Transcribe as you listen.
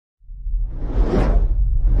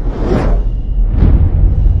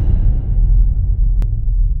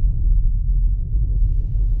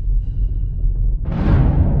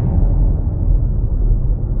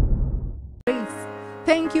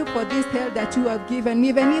that you have given me,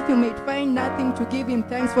 even if you may find nothing to give him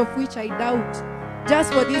thanks for, which I doubt,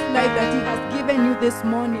 just for this life that he has given you this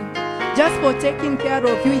morning, just for taking care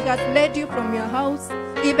of you. He has led you from your house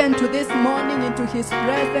even to this morning into his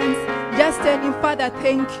presence. Just tell him, Father,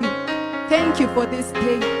 thank you. Thank you for this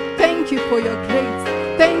day. Thank you for your grace.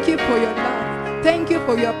 Thank you for your love. Thank you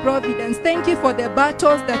for your providence. Thank you for the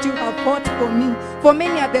battles that you have fought for me. For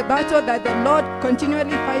many are the battles that the Lord continually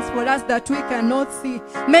fights for us that we cannot see.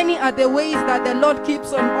 Many are the ways that the Lord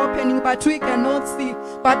keeps on opening but we cannot see.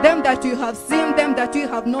 But them that you have seen, them that you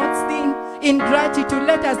have not seen, in gratitude,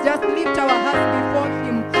 let us just lift our hearts before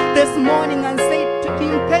him this morning and say to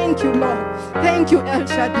him, thank you, Lord. Thank you, El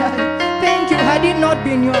Shaddai. Thank you. Had it not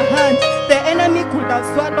been your hand, the enemy could have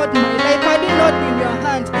swallowed my life. Had it not been your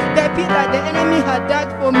hand, the pit that the enemy had dug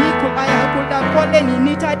for me, I could have fallen in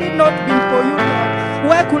it. Had it not been for you, Lord,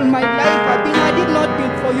 where could my life have been? Had it not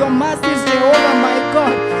been for your mercies, Jehovah, my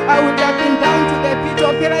God, I would have been down to the pit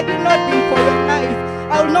of hell. Had it not been for your life,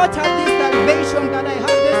 I would not have this salvation that I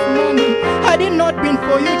have this morning. Had it not been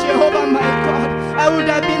for you, Jehovah, my God, I would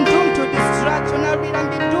have been doomed to destruction. I would have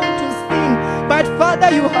been doomed to sin. But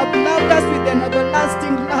Father, you have loved us with an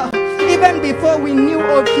everlasting love. Even before we knew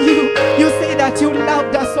of you, you say that you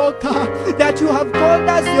loved us, oh God, that you have called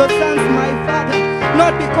us your sons, my Father,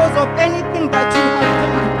 not because of anything that you have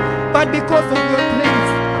done, but because of your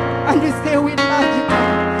grace. And we say we love you,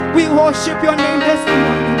 God. We worship your name this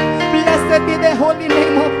morning. Blessed be the holy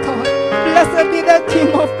name of God. Blessed be the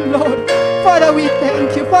King of glory. Father, we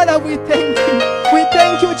thank you. Father, we thank you. We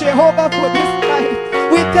thank you, Jehovah, for this life.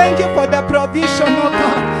 We thank you for the provision, oh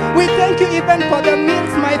God. We thank you even for the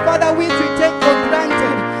meals, my Father, which we take for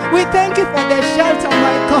granted. We thank you for the shelter,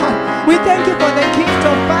 my God. We thank you for the gift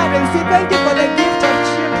of parents. We thank you for the gift of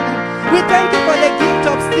children. We thank you for the gift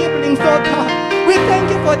of siblings, oh God. We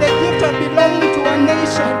thank you for the gift of belonging to a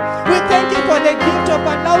nation. We thank you for the gift of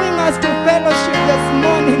allowing us to fellowship this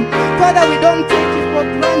morning. Father, we don't take it for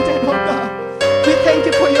granted, oh God. We thank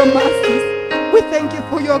you for your mercies. We thank you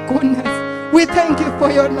for your goodness. We thank you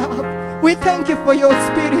for your love. We thank you for your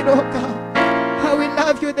spirit, oh God. How we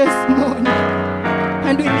love you this morning.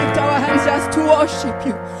 And we lift our hands just to worship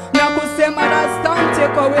you. Na kusema asante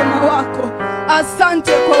kwa wema wako.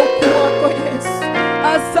 Asante kwa ukuu wako, Yesu.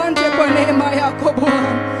 Asante kwa neema yako,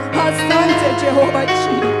 Bwana. Asante Jehova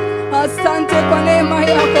Jireh. Asante kwa neema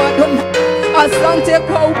yako, Adonai. Asante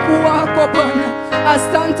kwa ukuu wako, Bwana.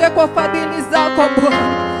 Asante kwa fadhili zako,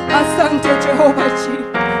 Bwana. Asante Jehova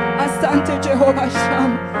Jireh. Asante Jehova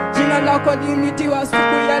Sham. Jina lako liimitiwa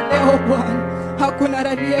siku ya leo, Bwana. Hakuna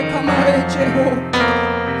aliye kama wewe, Jehova.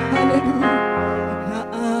 Hallelujah. Na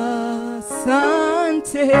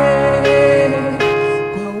asante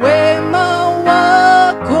kwa wema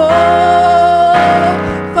wako,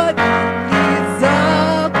 fadhili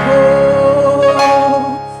zako,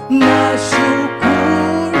 na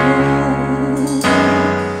shukuru.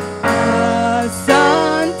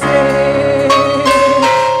 Asante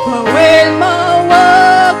kwa wema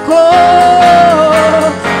wako,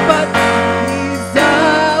 fadhili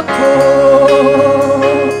zako,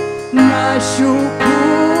 na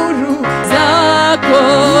shukuru zako.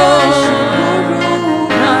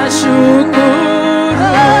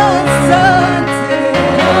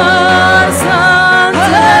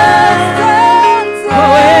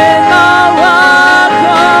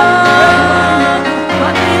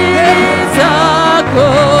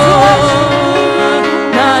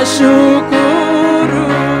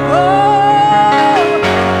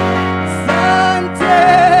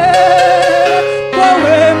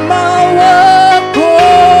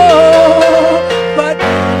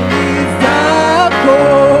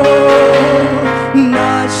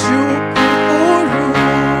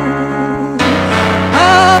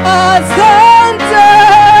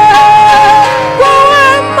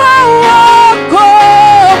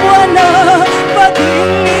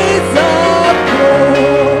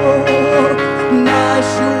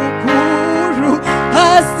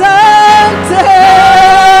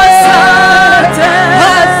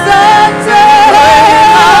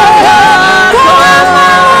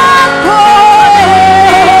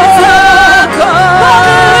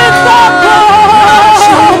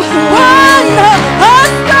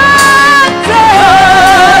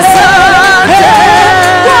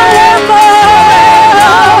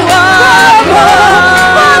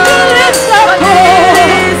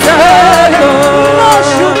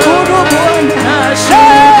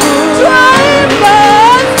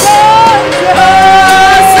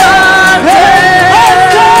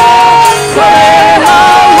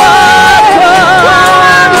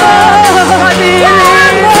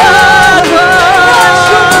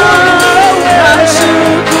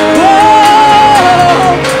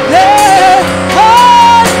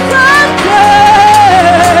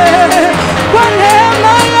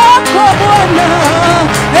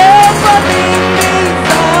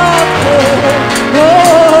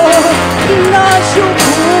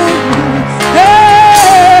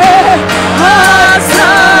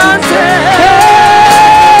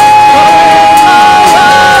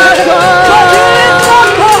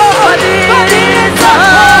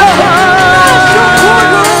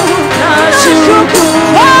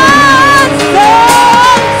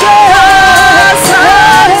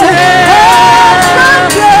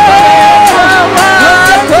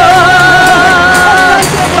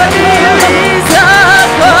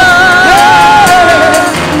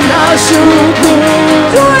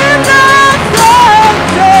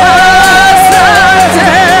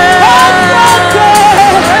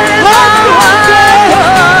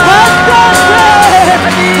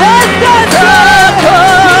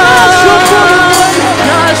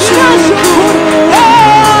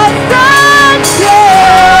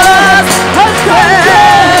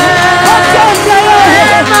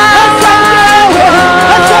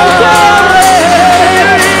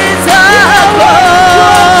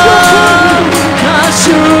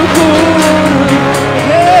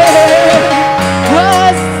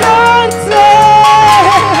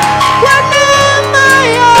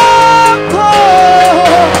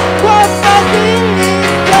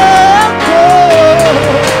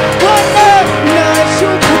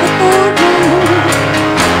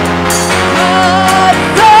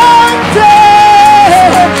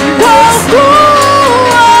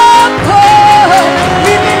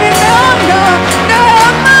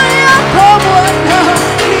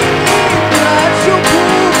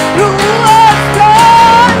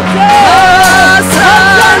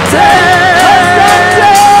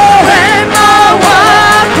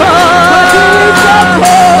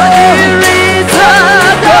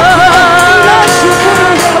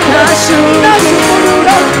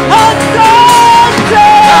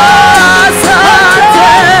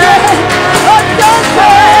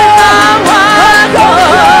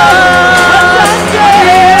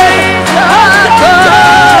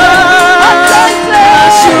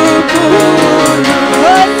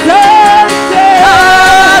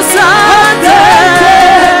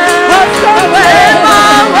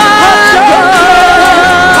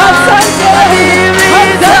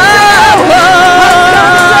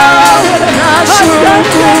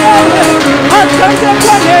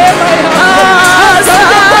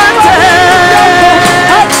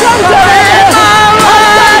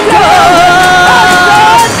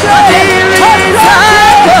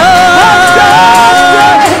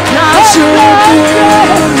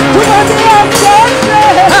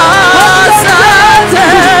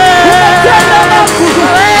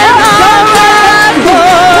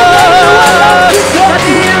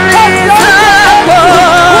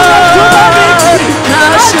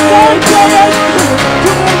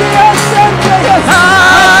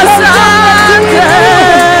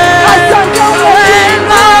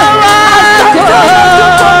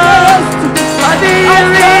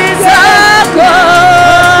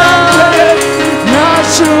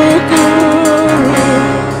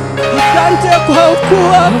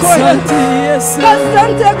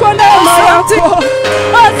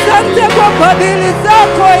 fadhili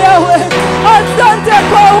zako Yawe. Asante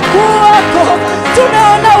kwa ukuu wako.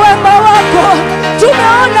 Tumeona wema wako.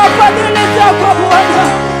 Tumeona fadhili zako Bwana.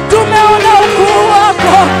 Tumeona ukuu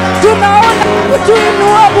wako. Tumeona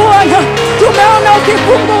kutuinua Bwana. Tumeona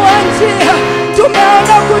ukifungua njia.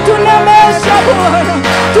 Tumeona kutunemesha Bwana.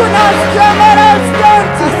 Tunasema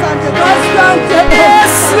asante. Asante.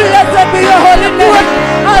 Blessed be your holy name.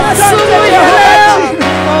 Asante Jehovah.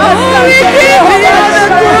 We give you the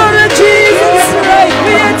glory, Jesus.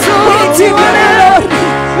 We exalt you, Lord.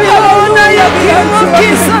 We honor you, King of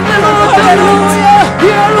Kings and the Lord of Lords.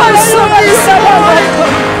 You are awesome this morning.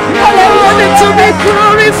 You are worthy to be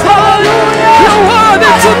glorified. You are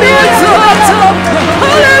worthy to be exalted.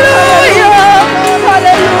 Hallelujah.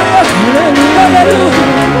 Hallelujah.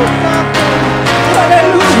 Hallelujah.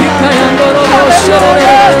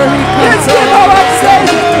 Receive our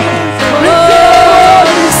praise.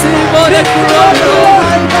 Receive all the glory.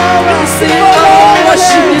 Receive all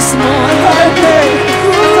worship this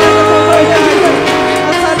morning.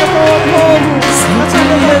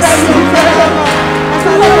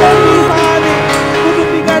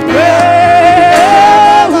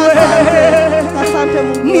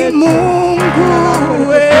 Ni Mungu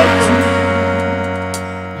wetu,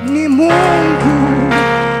 ni Mungu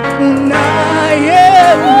unayeweza.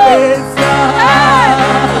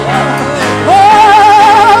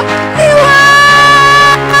 Oh, ni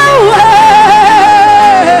wewe,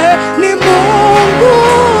 ni Mungu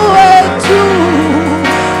wetu,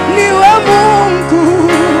 niwe Mungu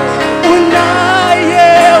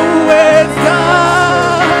unayeweza.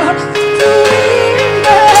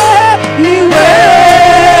 Tuimbe, ni wewe,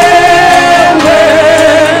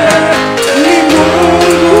 ni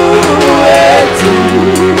Mungu wetu,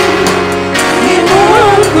 ni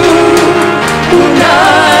Mungu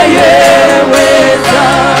unayeweza.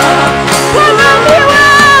 Bwana ni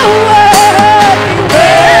wewe,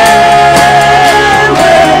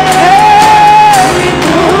 ni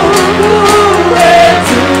Mungu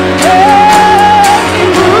wetu, ni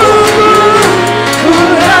Mungu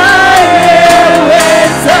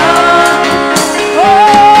unayeweza.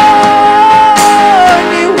 Oh,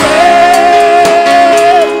 ni wewe,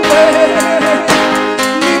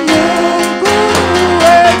 ni Mungu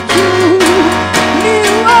wetu, ni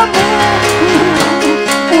wa Mungu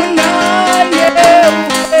unayeweza.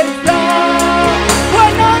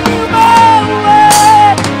 Bwana ni wewe,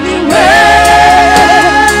 ni wewe,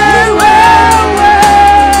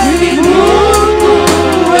 ni Mungu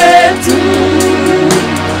wetu,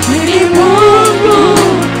 ni Mungu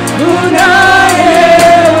unayeweza.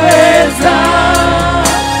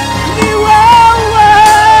 Ni wewe,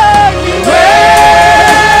 ni wewe,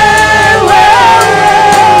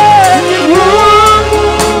 ni Mungu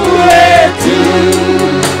wetu,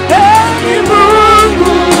 ni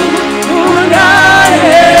Mungu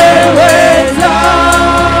unayeweza.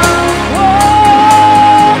 Oh,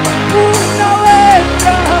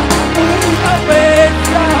 unaweza,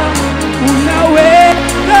 unaweza,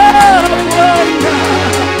 unaweza Bwana.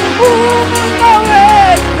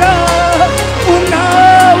 Unaweza, unaweza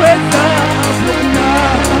Bwana.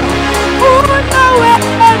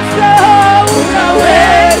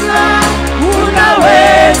 Unaweza, unaweza,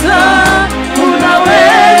 unaweza,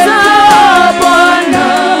 unaweza Bwana.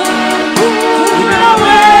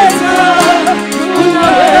 Unaweza,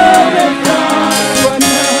 unaweza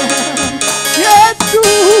Bwana. Yesu,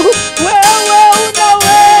 wewe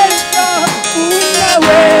unaweza,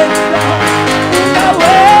 unaweza, unaweza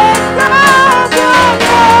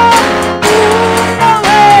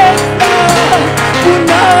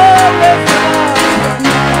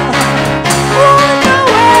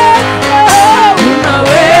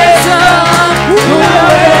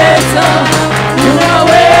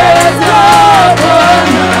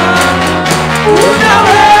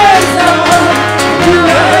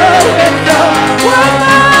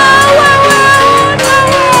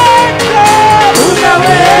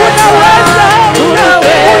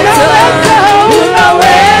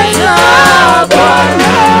Bwana.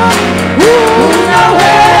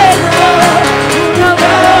 Unaweza,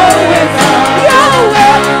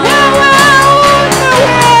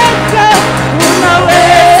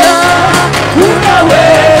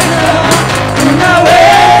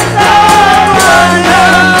 unaweza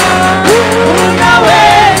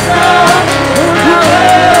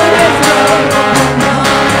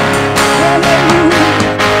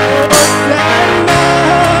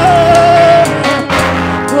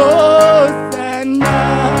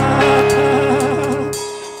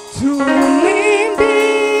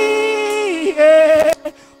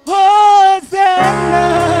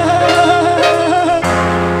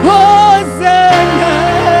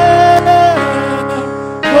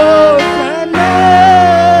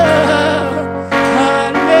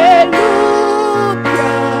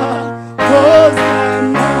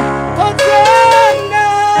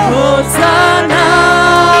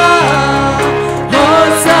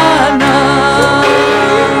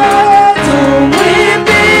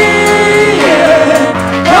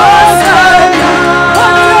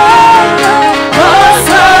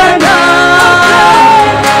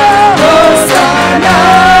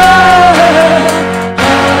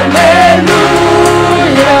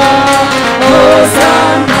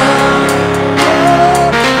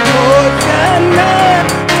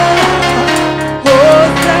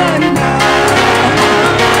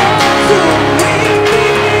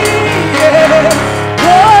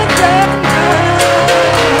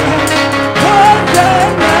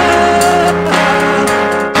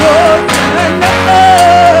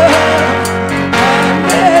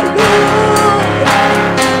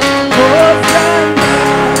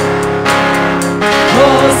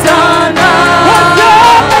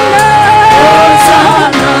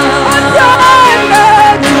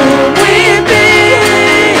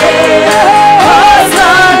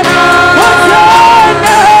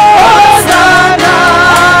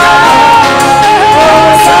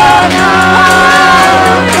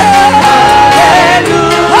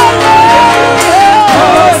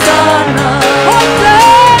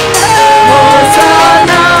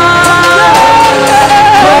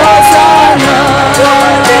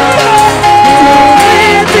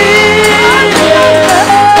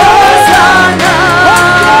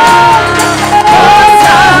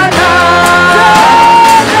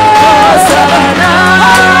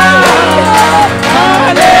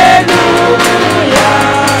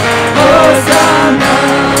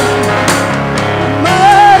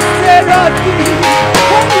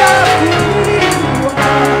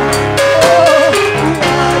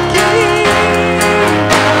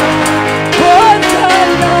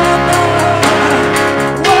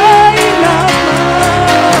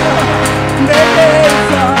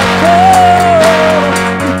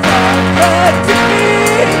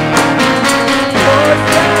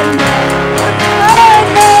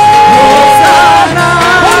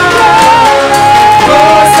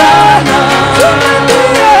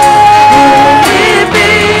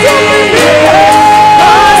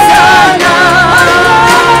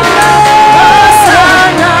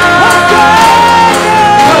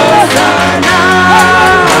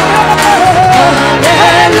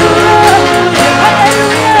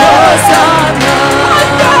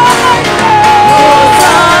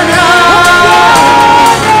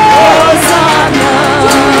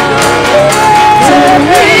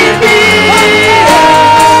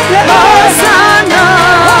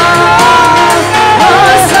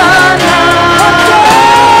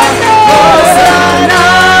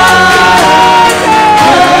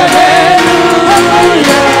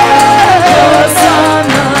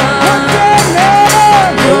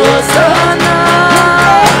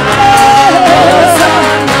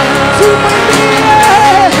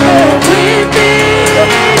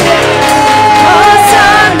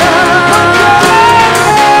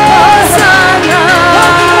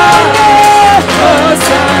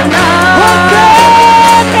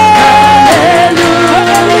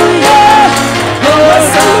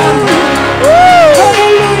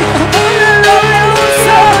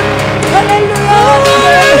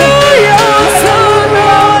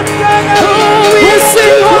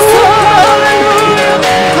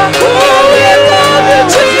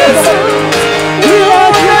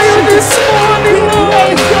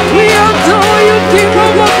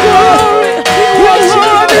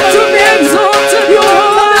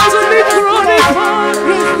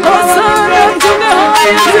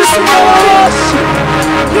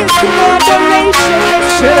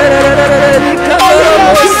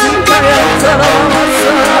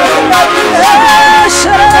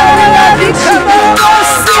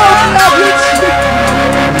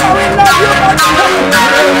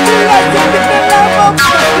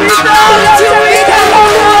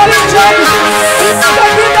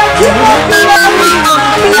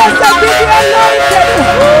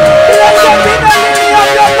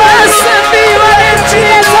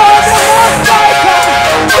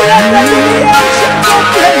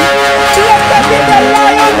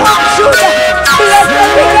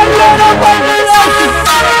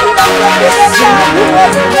be the Lamb who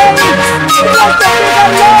was slain. Blessed be the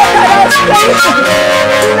Lord that has saved me.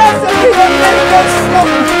 Blessed be the name of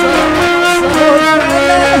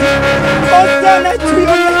Hosanna to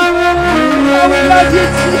your name. How we love you,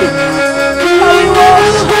 Jesus. How we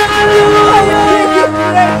worship. How we give you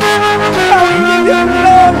praise. How we give you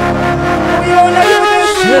glory. We honor you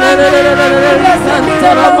this morning. Blessed be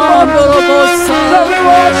the Lord. How we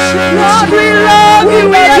worship you. Lord, we love you.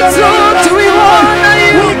 We exalt you. We honor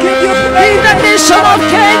you. We give you praise. In the nation of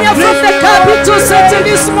Kenya, from the capital city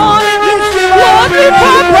this morning, Lord, we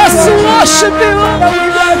purpose to worship you.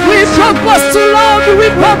 We purpose to love you. We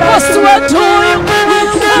purpose to adore you.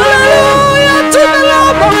 Hallelujah to the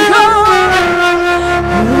Lamb of God.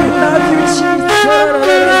 We love you, Jesus. Our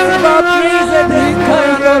praise and take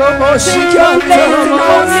your place in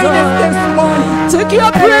our midst this morning. Take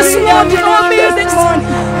your place, Lord, in our midst.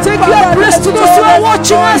 Take your place to those who are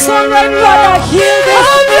watching us online, Lord. Have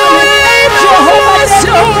your way, Jehovah,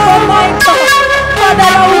 Jehovah.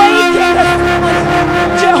 Father, awaken this morning.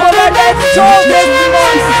 Jehovah, let's talk this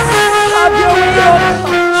morning. Have your way, Lord.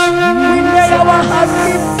 We lay our hearts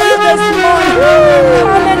before you this morning.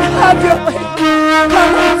 Come and have your way.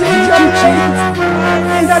 Come and take your place.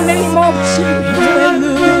 In the name of Jesus.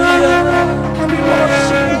 Hallelujah. And we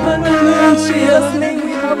worship you. In Jesus' name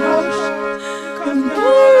we have worship.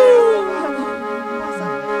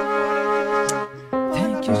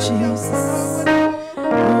 Thank you, Jesus.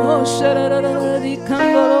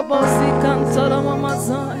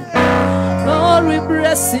 Lord, we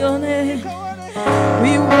bless your name.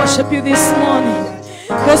 We worship you this morning.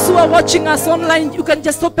 Those who are watching us online, you can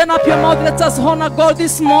just open up your mouth. Let us honor God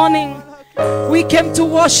this morning. We came to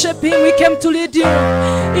worship him. We came to lead you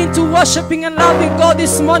into worshiping and loving God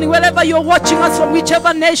this morning. Wherever you're watching us from,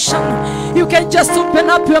 whichever nation, you can just open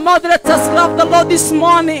up your mouth. Let us love the Lord this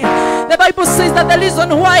morning. The Bible says that the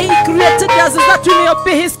reason why he created us is that we may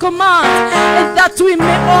obey his command, and that we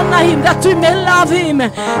may honor him, that we may love him,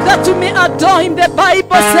 that we may adore him. The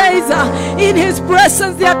Bible says in his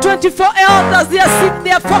presence there are 24 elders.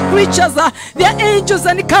 They are 4 creatures. They are angels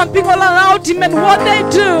and camping all around him. And what they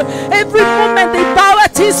do, every moment they bow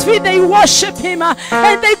at his feet, they worship him,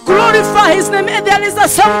 and they glorify his name. And there is a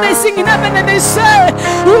song they sing in heaven, and they say,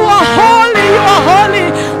 you are holy, you are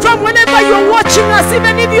holy. From whenever you're watching us,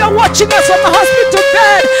 even if you're watching us from a hospital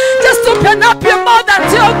bed, just open up your mouth and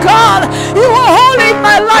tell God, you are holy in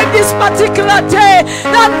my life this particular day.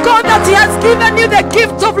 That God, that he has given you the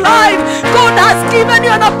gift of life. God has given you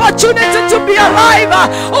an opportunity to be alive.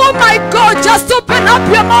 Oh my God, just open up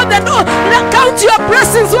your mouth and count your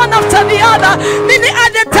blessings one after the other. Many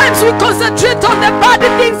other times we concentrate on the bad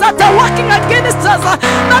things that are working against us,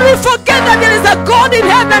 but we forget that there is a God in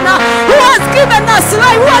heaven who has given us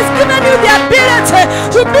life, who has given you the ability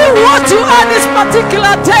to be what you are this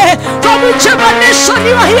particular day. From whichever nation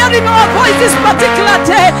you are hearing our voice this particular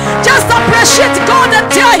day, just appreciate God and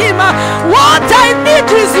tell him, what I need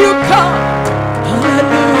is you, God.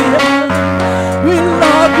 Hallelujah. We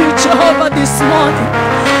love you, Jehovah, this morning.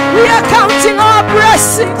 We are counting our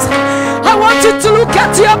blessings. I want you to look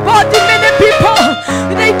at your body. Many people,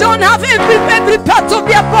 they don't have every part of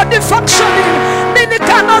their body functioning. Many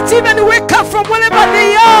cannot even wake up from wherever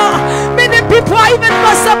they are. Many people are even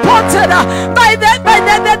not supported by the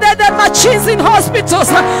machines in hospitals.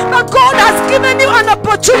 But God has given you an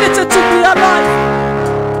opportunity to be alive.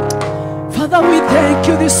 Father, we thank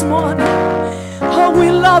you this morning. How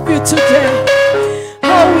we love you today.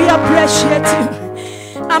 How we appreciate you.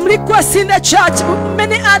 I'm requesting the church.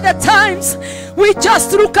 Many other times we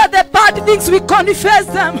just look at the bad things, we confess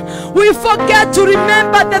them. We forget to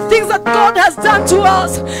remember the things that God has done to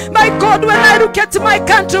us. My God, when I look at my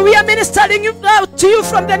country, we are ministering out to you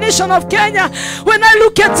from the nation of Kenya. When I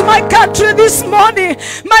look at my country this morning,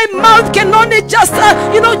 my mouth can only just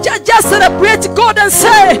just celebrate God and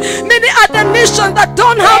say, many other nations that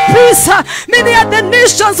don't have peace, many other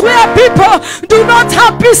nations where people do not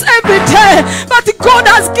have peace every day, but God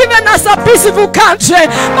has given us a peaceful country.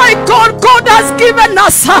 My God, God has given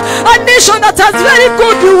us a nation that has very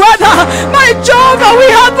good weather. My Jehovah, we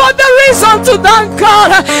have all the reason to thank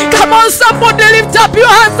God. Come on, somebody lift up your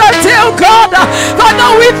hands and tell God,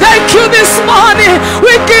 Father, we thank you this morning.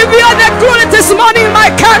 We give you all the glory this morning in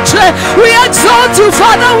my country. We exalt you,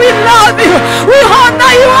 Father. We love you. We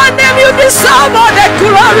honor you and name. You deserve all the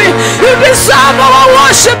glory. You deserve our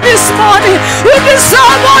worship this morning. You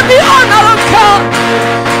deserve all the honor of God.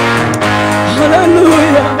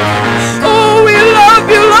 Hallelujah. Oh, we love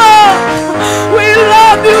you, Lord. We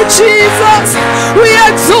love you, Jesus. We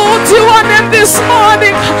exalt you on him this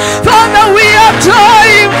morning. Father, we adore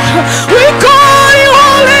you. We call you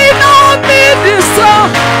holy in our midst.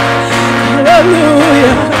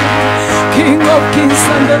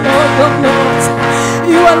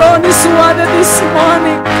 alone is worthy this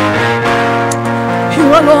morning. You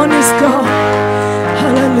alone is God.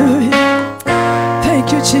 Hallelujah.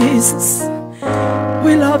 Thank you, Jesus.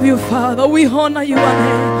 We love you, Father. We honor your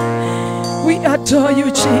name. We adore you,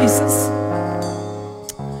 Jesus.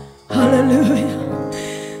 Hallelujah.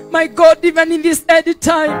 My God, even in these early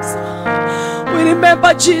times, we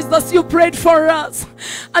remember, Jesus, you prayed for us.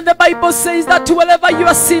 And the Bible says that wherever you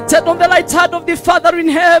are seated on the right hand of the Father in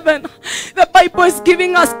heaven, the Bible is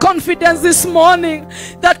giving us confidence this morning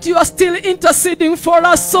that you are still interceding for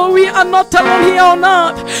us. So we are not alone here on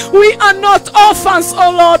earth. We are not orphans,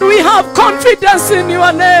 oh Lord. We have confidence in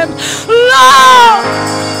your name. Lord,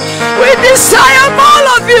 we desire more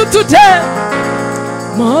of you today.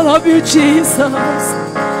 More of you, Jesus.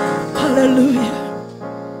 Hallelujah.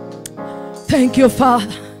 Thank you,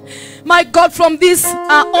 Father. My God, from this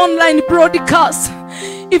online broadcast,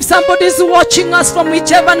 if somebody is watching us from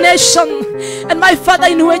whichever nation, and my Father,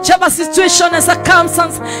 in whichever situation and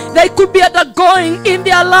circumstance they could be undergoing in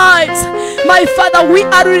their lives, my Father, we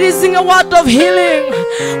are releasing a word of healing.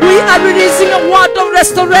 We are releasing a word of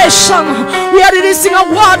restoration. We are releasing a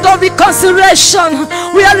word of reconciliation.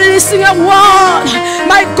 We are releasing a word,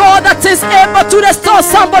 my God, that is able to restore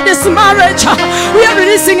somebody's marriage. We are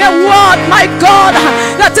releasing a word, my God,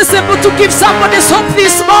 that is able to give somebody's hope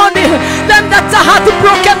this morning. Them that are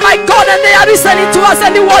heartbroken, my God, and they are listening to us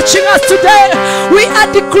and watching us today. We are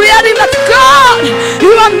declaring that, God,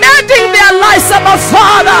 you are mending their lives, our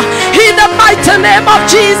Father, in the mighty name of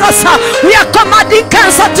Jesus. We are commanding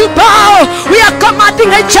cancer to bow. We are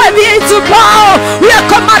commanding HIV to bow. We are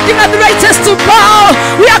commanding arthritis to bow.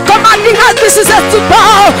 We are commanding heart diseases to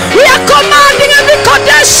bow. We are commanding every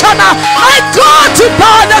condition, my God, to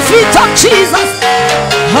bow the feet of Jesus.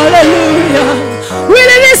 Hallelujah. We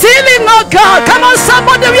release healing, oh God. Come on,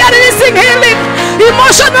 somebody, we are releasing healing.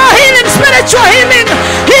 Emotional healing, spiritual healing,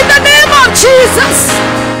 in the name of Jesus.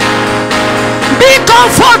 Be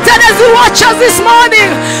comforted as you watch us this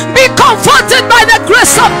morning. Be comforted by the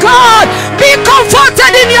grace of God. Be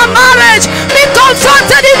comforted in your marriage. Be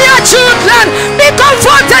comforted in your children. Be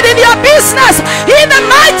comforted in your business. In the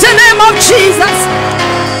mighty name of Jesus.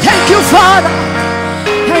 Thank you, Father.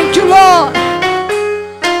 Thank you, Lord.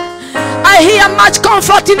 I hear much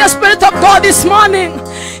comfort in the Spirit of God this morning.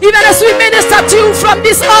 Even as we minister to you from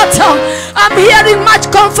this altar, I'm hearing much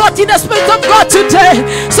comfort in the Spirit of God today.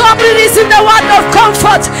 So I'm releasing the word of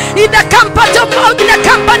comfort in the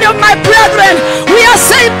company of my brethren. We are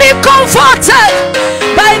saying, be comforted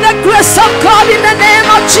by the grace of God in the name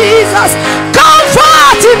of Jesus.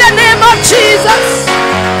 Comfort in the name of Jesus.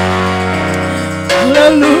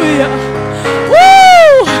 Hallelujah.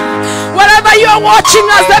 Woo! Wherever you are watching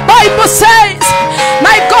us, the Bible says,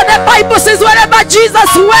 my God, the Bible says, wherever Jesus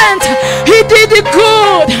went, he did it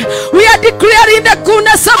good. We are declaring the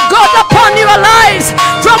goodness of God upon your lives,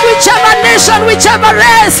 from whichever nation, whichever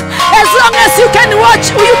race. As long as you can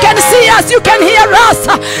watch, you can see us, you can hear us.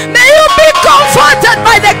 May you be comforted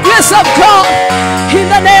by the grace of God in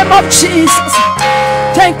the name of Jesus.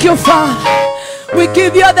 Thank you, Father. We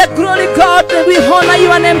give you the glory, God, and we honor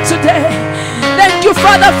your name today. Thank you,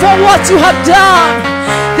 Father, for what you have done.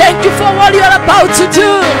 Thank you for what you are about to do.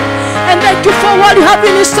 And thank you for what you have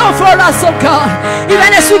in store for us, oh God.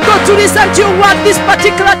 Even as we go to listen to your word this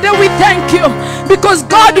particular day, we thank you. Because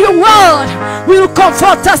God, your word will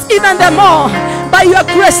comfort us even the more by your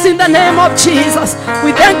grace in the name of Jesus.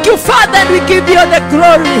 We thank you, Father, and we give you the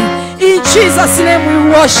glory. In Jesus' name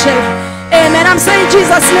we worship. Amen. I'm saying in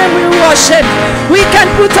Jesus' name we worship. We can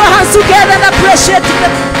put our hands together and appreciate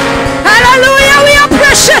it. Hallelujah. We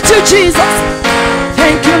appreciate you, Jesus.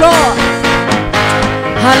 Thank you, Lord.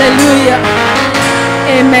 Hallelujah.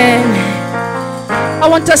 Amen. I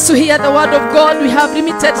want us to hear the word of God. We have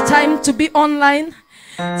limited time to be online.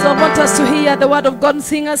 So I want us to hear the word of God.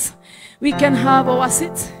 Singers, we can have our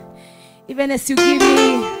seats. Even as you give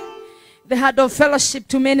me the heart of fellowship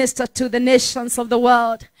to minister to the nations of the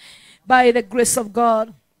world by the grace of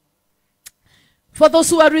God. For those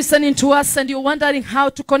who are listening to us and you're wondering how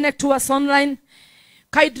to connect to us online,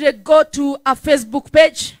 kindly go to our Facebook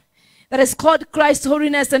page that is called Christ,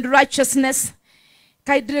 Holiness and Righteousness.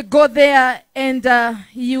 Kindly go there and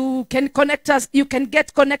you can connect us. You can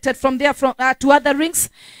get connected from there to other links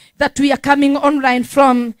that we are coming online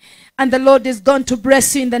from. And the Lord is going to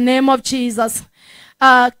bless you in the name of Jesus.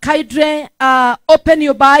 Kindly open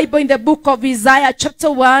your Bible in the book of Isaiah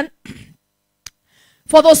chapter 1.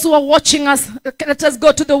 For those who are watching us, let us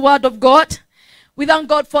go to the word of God. We thank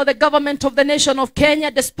God for the government of the nation of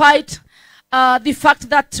Kenya, despite the fact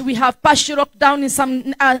that we have partial lockdown in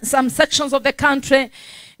some sections of the country.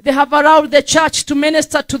 they have allowed the church to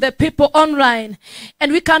minister to the people online.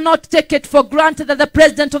 And we cannot take it for granted that the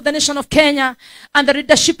president of the nation of Kenya and the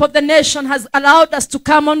leadership of the nation has allowed us to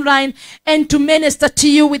come online and to minister to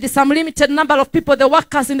you with this unlimited number of people, the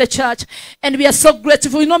workers in the church. And we are so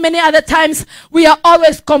grateful. You know, many other times we are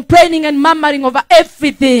always complaining and murmuring over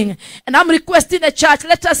everything. And I'm requesting the church,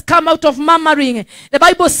 let us come out of murmuring. The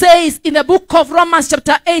Bible says in the book of Romans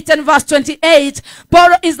chapter 8 and verse 28,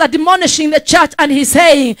 Paul is admonishing the church and he's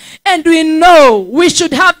saying, and we know we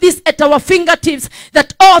should have this at our fingertips,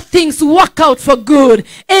 that all things work out for good.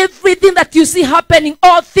 Everything that you see happening,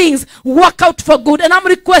 all things work out for good. And I'm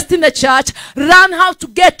requesting the church, learn how to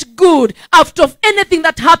get good out of anything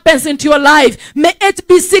that happens into your life. May it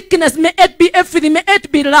be sickness, may it be everything, may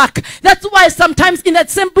it be lack. That's why sometimes in that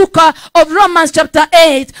same book of Romans chapter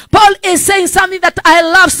 8, Paul is saying something that I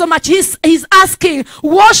love so much. He's asking,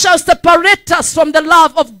 what shall separate us from the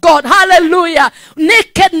love of God? Hallelujah.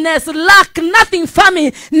 Nakedness, lack, nothing,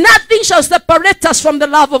 famine, nothing shall separate us from the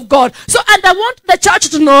love of God. So, and I want the church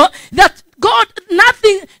to know that God,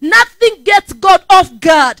 nothing gets God off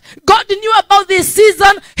guard. God knew about this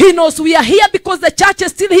season. He knows we are here because the church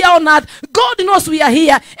is still here on earth. God knows we are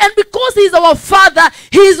here. And because He is our Father,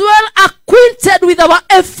 He is well acquainted with our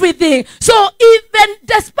everything. So even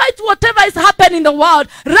despite whatever is happening in the world,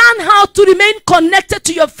 learn how to remain connected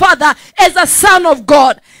to your Father as a son of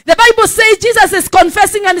God. The Bible says Jesus is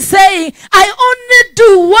confessing and saying, I only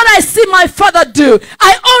do what I see my Father do.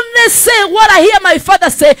 I only say what I hear my Father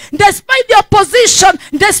say. Despite the opposition,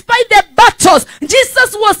 despite the battles,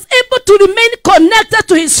 Jesus was able to remain connected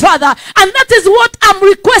to His Father. And that is what I'm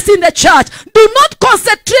requesting the church. Do not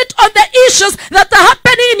concentrate on the issues that are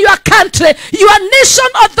happening in your country. Your nation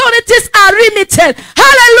authorities are limited.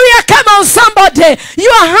 Hallelujah. Come on, somebody.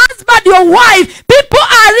 Your husband, your wife, people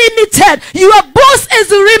are limited. Your boss is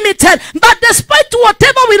limited. But despite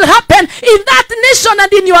whatever will happen in that nation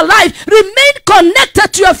and in your life, remain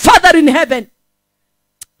connected to your Father in heaven.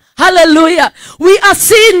 Hallelujah. We are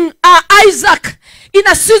seeing Isaac in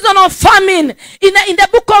a season of famine. In the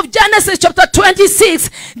book of Genesis chapter 26,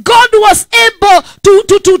 God was able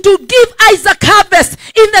to give Isaac harvest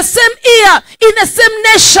in the same year, in the same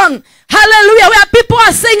nation. Hallelujah. Where people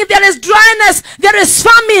are saying there is dryness, there is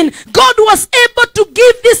famine, God was able to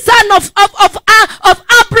give this son of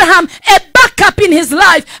Abraham a backup in his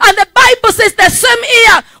life. And the Bible says the same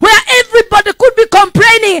year where everybody could be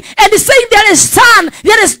complaining and saying there is sun,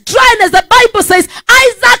 there is dryness, the Bible says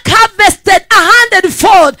Isaac harvested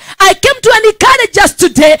 100-fold. I came to encourage us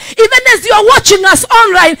today, even as you are watching us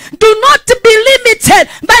online, do not be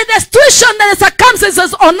limited by the situation and the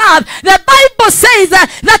circumstances on earth. The Bible says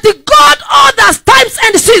that God orders times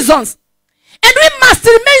and seasons. And we must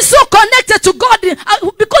remain so connected to God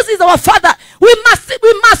because He's our Father. We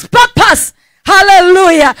must purpose.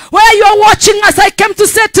 Hallelujah. Where you are watching us, I came to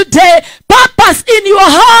say today, purpose in your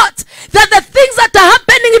heart that the things that are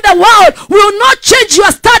happening in the world will not change your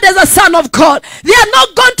stand as a son of God. They are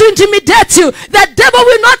not going to intimidate you. The devil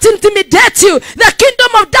will not intimidate you. The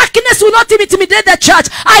kingdom of darkness will not intimidate the church.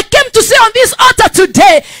 I came to say on this altar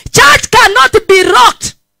today, church cannot be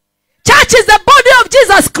rocked. Church is the body of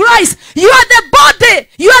Jesus Christ. You are the body.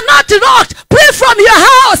 You are not rocked. Pray from your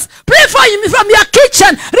house. Pray from your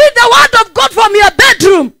kitchen. Read the word of God from your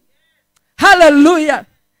bedroom. Hallelujah.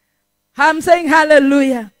 I'm saying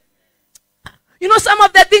hallelujah. You know, some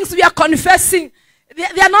of the things we are confessing,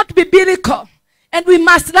 they are not biblical. And we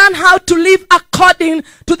must learn how to live according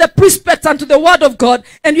to the precepts and to the word of God.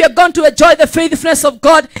 And we are going to enjoy the faithfulness of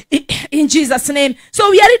God in Jesus' name. So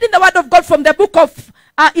we are reading the word of God from the book of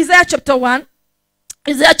Isaiah chapter 1.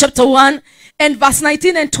 Isaiah chapter 1 and verse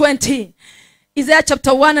 19 and 20. Isaiah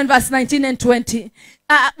chapter 1 and verse 19 and 20.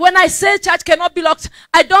 When I say church cannot be locked,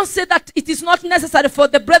 I don't say that it is not necessary for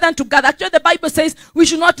the brethren to gather. Actually, the Bible says we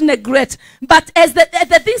should not neglect. But as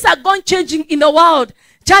the things are going changing in the world,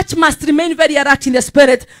 church must remain very alert in the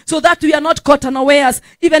spirit so that we are not caught unawares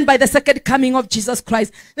even by the second coming of Jesus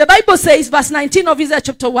Christ. The Bible says, verse 19 of Isaiah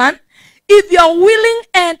chapter 1, if you are willing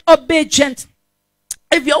and obedient,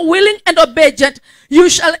 if you're willing and obedient, you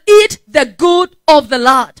shall eat the good of the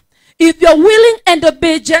Lord. If you're willing and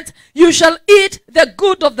obedient, you shall eat the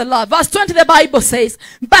good of the Lord. Verse 20, the Bible says,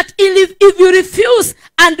 but if you refuse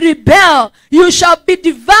and rebel, you shall be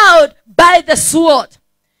devoured by the sword.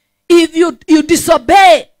 If you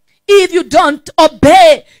disobey, if you don't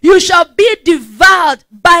obey, you shall be devoured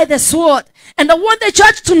by the sword. And I want the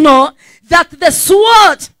church to know that the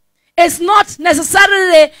sword is not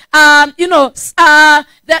necessarily,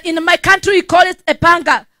 in my country we call it a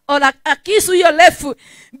panga or a kisu hiyo refu.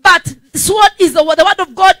 But sword is the word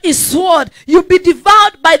of God is sword. You be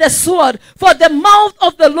devoured by the sword, for the mouth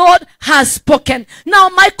of the Lord has spoken. Now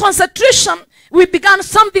my concentration, we began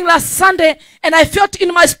something last Sunday, and I felt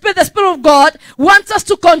in my spirit, the Spirit of God wants us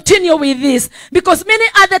to continue with this. Because many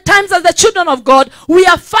other times as the children of God, we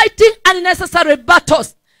are fighting unnecessary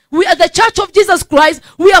battles. We are the Church of Jesus Christ.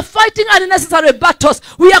 We are fighting unnecessary battles.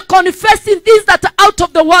 We are confessing things that are out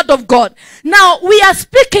of the Word of God. Now, we are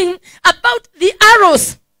speaking about the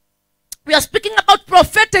arrows. We are speaking about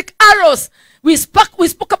prophetic arrows. We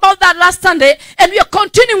spoke about that last Sunday, and we are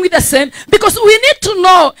continuing with the same, because we need to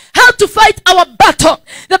know how to fight our battle.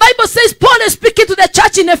 The Bible says Paul is speaking to the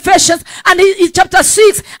church in Ephesians, and in chapter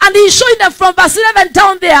 6, and he's showing them from verse 11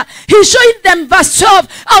 down there. He's showing them verse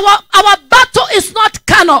 12. Our battle is not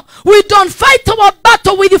carnal. We don't fight our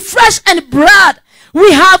battle with flesh and blood. We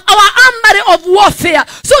have our armory of warfare.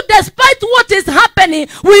 So despite what is happening,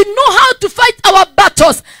 we know how to fight our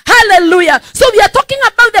battles. Hallelujah. So we are talking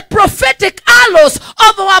about the prophetic arrows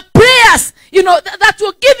of our prayers. You know, that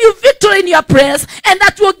will give you victory in your prayers, and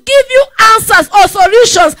that will give you answers or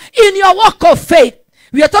solutions in your walk of faith.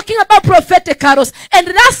 We are talking about prophetic arrows. And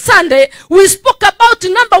last Sunday, we spoke about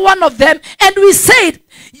number one of them, and we said,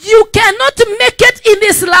 you cannot make it in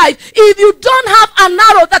this life if you don't have an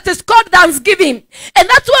arrow that is called thanksgiving. And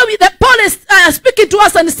that's why the Paul is speaking to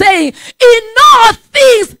us and saying, in all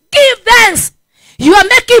things, give thanks. You are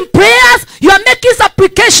making prayers, you are making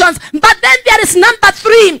supplications, but then there is number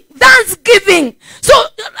 3, thanksgiving. So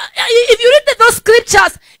if you read those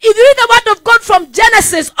scriptures, if you read the word of God from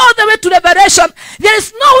Genesis all the way to Revelation, there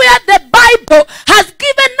is nowhere the Bible has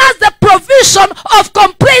given us the provision of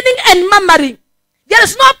complaining and murmuring. There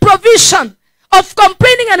is no provision of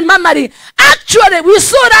complaining and murmuring. Actually, we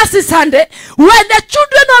saw last Sunday when the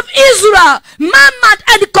children of Israel murmured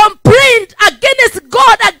and complained against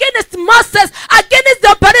God, against Moses, against the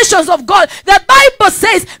operations of God. The Bible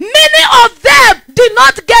says many of them did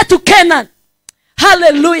not get to Canaan.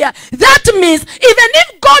 Hallelujah. That means even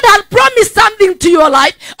if God has promised something to your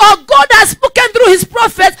life, or God has spoken through his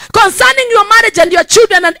prophets concerning your marriage and your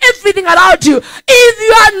children and everything around you, if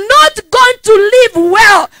you are not going to live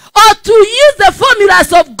well or to use the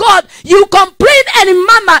formulas of God, you complain and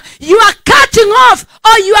murmur, you are cutting off,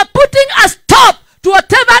 or you are putting a stop to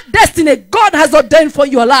whatever destiny God has ordained for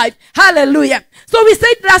your life. Hallelujah. So we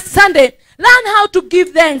said last Sunday, learn how to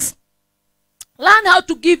give thanks. Learn how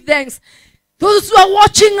to give thanks. Those who are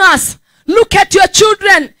watching us, look at your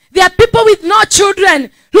children. There are people with no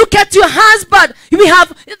children. Look at your husband.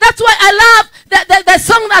 That's why I love the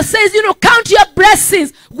song that says, you know, count your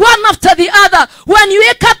blessings one after the other. When you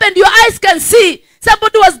wake up and your eyes can see.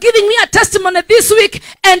 Somebody was giving me a testimony this week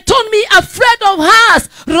and told me a friend of hers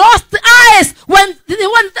lost eyes when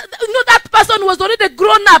that person was already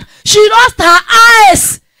grown up. She lost her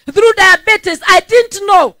eyes through diabetes. I didn't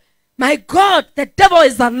know. My God, the devil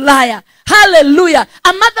is a liar. Hallelujah.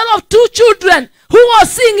 A mother of 2 children who was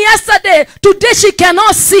seeing yesterday, today she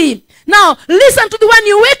cannot see. Now, listen to when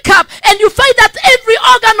you wake up and you find that every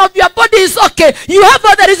organ of your body is okay, you have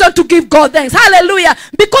all the reason to give God thanks. Hallelujah.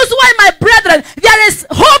 Because why, my brethren, there is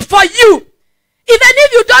hope for you. Even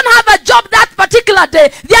if you don't have a job that particular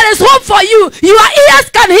day, there is hope for you. Your ears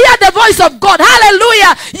can hear the voice of God.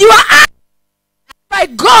 Hallelujah. You are by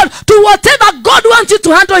God to whatever God wants you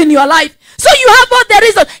to handle in your life. So you have all the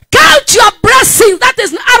reason. Count your blessings. That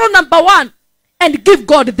is arrow number 1. And give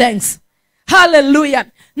God thanks.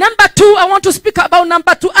 Hallelujah. Number 2, I want to speak about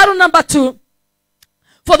number 2. Arrow number 2.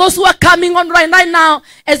 For those who are coming on right now,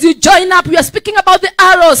 as you join up, we are speaking about the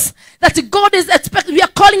arrows that God is expecting. We are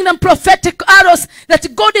calling them prophetic arrows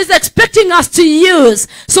that God is expecting us to use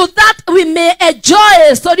so that we may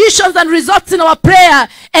enjoy solutions and results in our prayer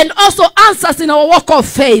and also answers in our walk of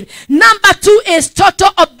faith. Number 2 is total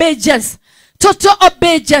obedience. Total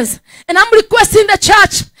obedience. And I'm requesting the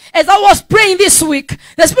church, as I was praying this week,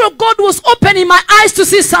 the Spirit of God was opening my eyes to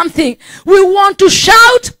see something. We want to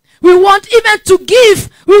shout. We want even to give.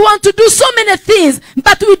 We want to do so many things.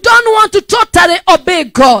 But we don't want to totally obey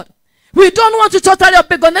God. We don't want to totally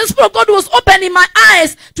obey God. And the Spirit of God was opening my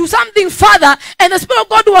eyes to something further. And the Spirit of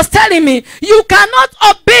God was telling me, you cannot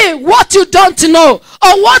obey what you don't know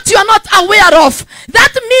or what you are not aware of.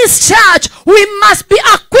 That means, church, we must be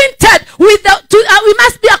acquainted with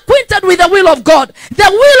the will of God. The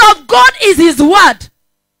will of God is his word.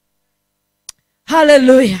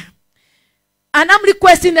 Hallelujah. And I'm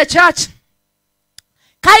requesting the church,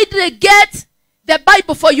 kindly get the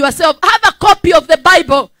Bible for yourself. Have a copy of the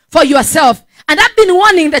Bible for yourself. And I've been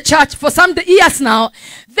warning the church for some years now.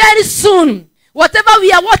 Very soon, Whatever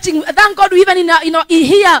we are watching, thank God, even in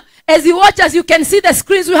here, as you watch us, you can see the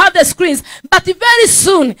screens. We have the screens. But very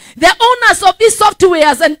soon, the owners of these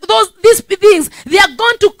softwares and these things, they are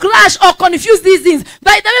going to crash or confuse these things.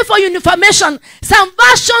 By the way, for your information, some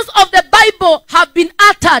versions of the Bible have been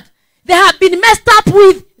altered. They have been messed up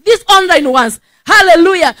with these online ones.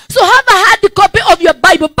 Hallelujah. So have a hard copy of your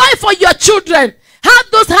Bible. Buy for your children.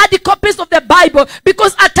 Have those hard copies of the Bible,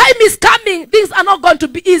 because a time is coming. Things are not going to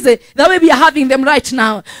be easy the way we are having them right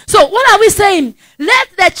now. So what are we saying? Let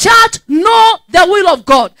the church know the will of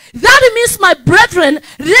God. That means, my brethren,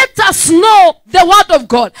 let us know the word of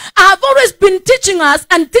God. I have always been teaching us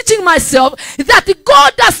and teaching myself that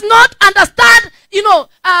God does not understand,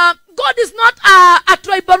 God is not a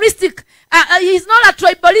tribalistic he's not a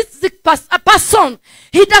tribalistic person.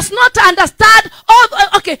 He does not understand all.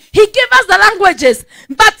 Okay, he gave us the languages,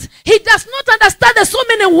 but he does not understand the so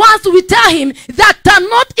many words we tell him that are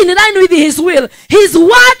not in line with his will. His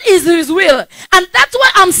word is his will, and that's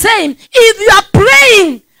why I'm saying, if you are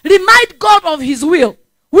praying, remind God of his will,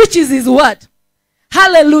 which is his word.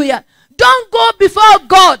 Hallelujah. Don't go before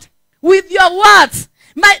God with your words.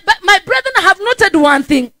 My brethren, I have noted one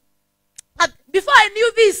thing. Before I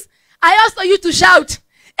knew this, I also used to shout,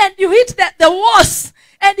 and you hit the walls,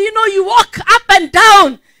 and you walk up and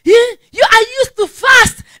down. I used to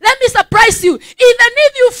fast. Let me surprise you. Even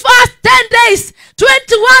if you fast 10 days,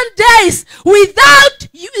 21 days, without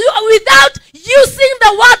using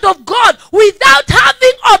the word of God, without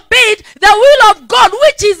having obeyed the will of God,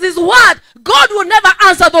 which is his word, God will never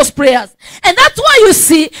answer those prayers. And that's why you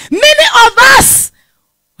see, many of us,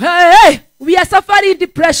 we are suffering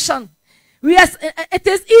depression. It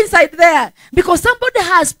is inside there, because somebody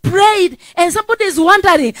has prayed and somebody is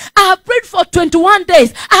wondering, I have prayed for 21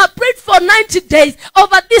 days, I have prayed for 90 days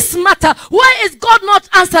over this matter. Why is God not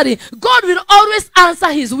answering? God will always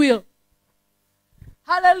answer his will.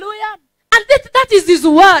 Hallelujah. And that is his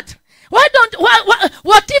word. What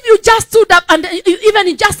if you just stood up and even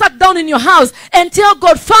you just sat down in your house and tell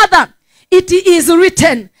God, Father, it is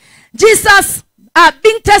written. Jesus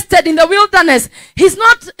being tested in the wilderness, he's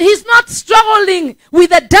not struggling with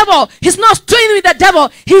the devil. He's not struggling with the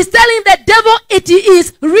devil. He's telling the devil, it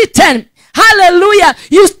is written. Hallelujah.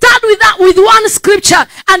 You start with one scripture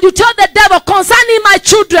and you tell the devil, concerning my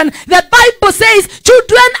children, the Bible says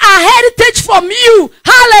children are heritage from you.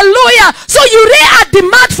 Hallelujah. So you lay a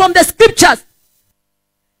demand from the scriptures.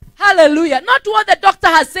 Hallelujah. Not what the doctor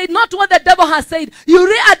has said, not what the devil has said. You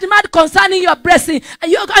lay a demand concerning your blessing.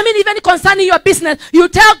 Even concerning your business. You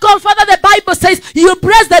tell God, Father, the Bible says, you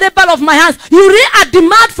bless the labor of my hands. You lay a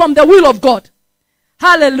demand from the will of God.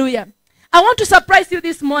 Hallelujah. I want to surprise you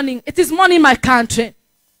this morning. It is morning in my country.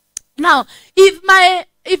 Now, if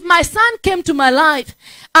my son came to my life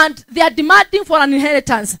and they are demanding for an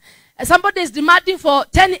inheritance, somebody is demanding for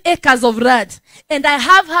 10 acres of land, and I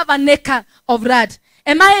have an acre of land,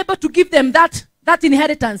 am I able to give them that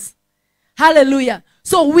inheritance? Hallelujah.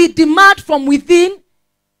 So we demand from within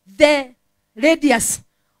the radius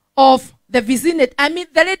of the vicinity.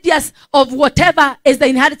 The radius of whatever is the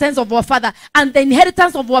inheritance of our Father. And the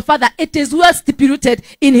inheritance of our Father, it is well stipulated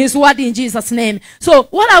in his word in Jesus' name. So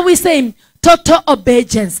what are we saying? Total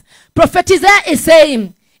obedience. Prophet Isaiah is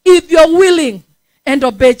saying, if you're willing and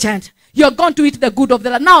obedient, you're going to eat the good of the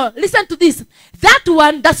land. Now, listen to this. That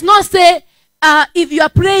one does not say, if you are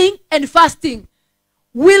praying and fasting,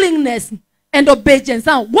 willingness and obedience.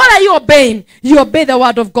 Now, what are you obeying? You obey the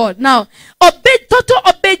word of God. Now, total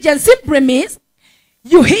obedience simply means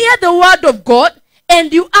you hear the word of God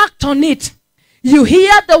and you act on it. You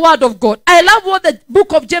hear the word of God. I love what the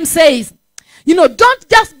book of James says. Don't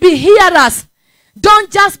just be hearers.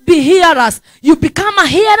 Don't just be hearers. You become a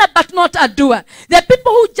hearer but not a doer. The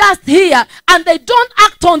people who just hear and they don't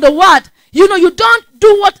act on the word, you don't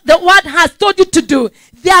do what the word has told you to do.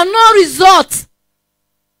 There are no results.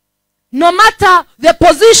 No matter the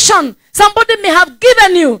position somebody may have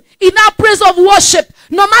given you in our praise of worship,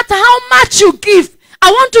 no matter how much you give,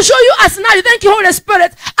 I want to show you a scenario. Thank you, Holy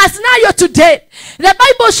Spirit. A scenario today. The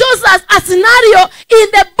Bible shows us a scenario in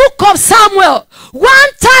the book of Samuel.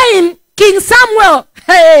 One time, King Samuel,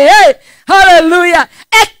 hallelujah,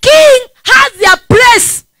 a king has their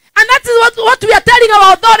place. And that is what we are telling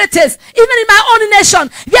our authorities. Even in my own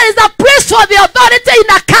nation, there is a place for the authority in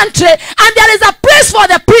a country, and there is a place for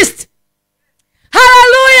the priest.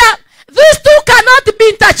 Hallelujah. These two cannot be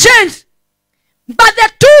interchanged, but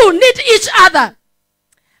the two need each other.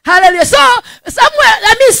 Hallelujah. So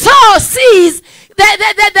Saul sees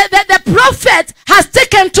the prophet has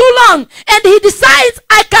taken too long, and he decides,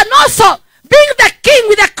 I can also, being the king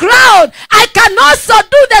with the crowd, I can also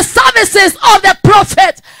do the services of the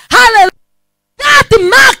prophet. Hallelujah.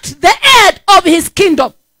 marked the head of his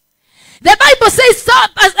kingdom. The Bible says,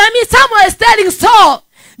 Samuel is telling Saul,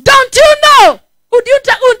 don't you know?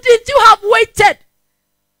 Wouldn't you have waited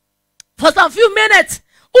for some few minutes?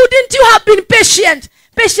 Wouldn't you have been patient?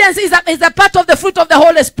 Patience is a part of the fruit of the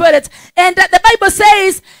Holy Spirit. And the Bible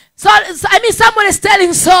says, Samuel is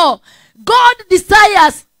telling Saul, God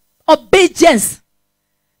desires obedience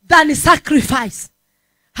than sacrifice.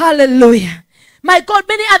 Hallelujah. My God,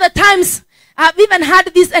 many other times I've even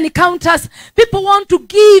had these encounters. People want to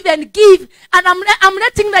give and give, and I'm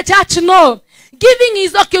letting the church know, giving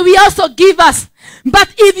is okay, we also give us.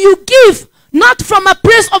 But if you give not from a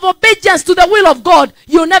place of obedience to the will of God,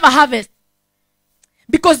 you'll never have it.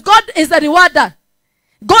 Because God is the rewarder.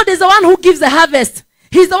 God is the one who gives the harvest.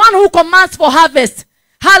 He's the one who commands for harvest.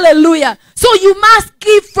 Hallelujah. So you must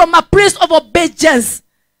give from a place of obedience.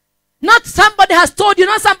 Not somebody has told you,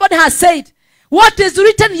 not somebody has said. What is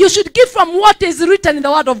written, you should give from what is written in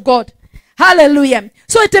the word of God. Hallelujah.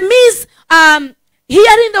 So it means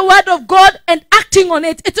hearing the word of God and acting on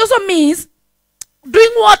it. It also means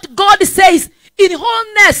doing what God says in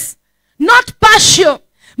wholeness, not partial.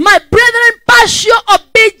 My brethren, partial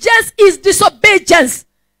obedience is disobedience.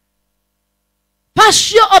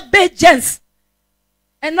 Partial obedience.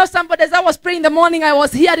 And not somebody, as I was praying in the morning, I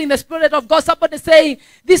was hearing the Spirit of God, somebody saying,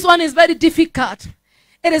 this one is very difficult.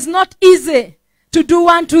 It is not easy to do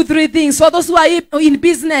 1, 2, 3 things. For those who are in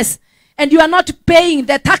business and you are not paying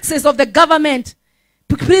the taxes of the government,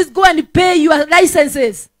 please go and pay your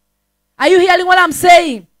licenses. Are you hearing what I'm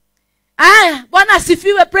saying?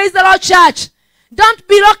 Praise the Lord, church. Don't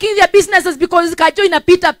be rocking their businesses because it's in a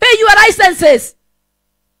Peter. Pay your licenses.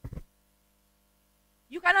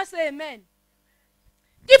 You cannot say amen.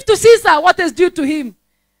 Give to Caesar what is due to him.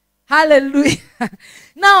 Hallelujah.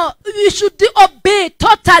 Now, we should obey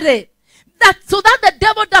totally. So that the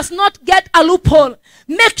devil does not get a loophole.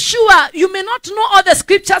 Make sure, you may not know all the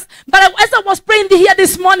scriptures, but as I was praying here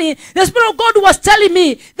this morning, the Spirit of God was telling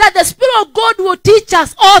me that the Spirit of God will teach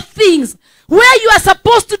us all things. Where you are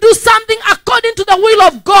supposed to do something according to the will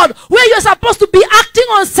of God. Where you are supposed to be acting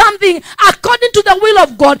on something according to the will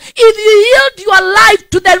of God. If you yield your life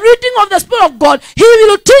to the reading of the Spirit of God, He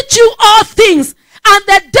will teach you all things. And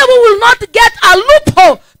the devil will not get a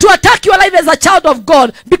loophole to attack your life as a child of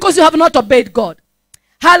God because you have not obeyed God.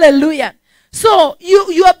 Hallelujah. So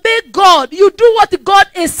you obey God. You do what God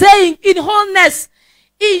is saying in wholeness.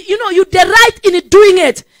 You delight in doing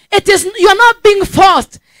it. You're not being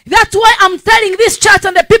forced. That's why I'm telling this church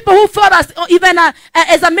and the people who follow us, even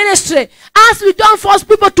as a ministry, as we don't force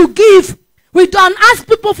people to give, we don't ask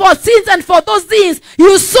people for sins and for those sins.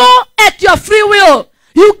 You sow at your free will.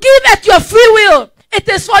 You give at your free will. It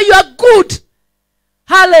is for your good.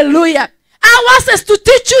 Hallelujah. I want us to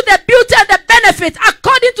teach you the beauty and the benefit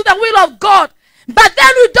according to the will of God. But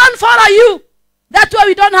then we don't follow you. That's why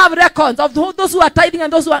we don't have records of those who are tithing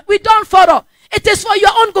and those who are. We don't follow. It is for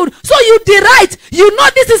your own good. So you delight. You know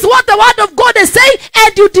this is what the word of God is saying,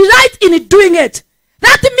 and you delight in doing it.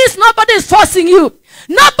 That means nobody is forcing you.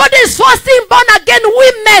 Nobody is forcing born-again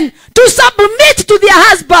women to submit to their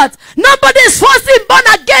husbands. Nobody is forcing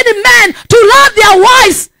born-again men to love their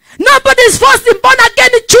wives. Nobody is forcing born-again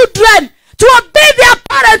children to obey their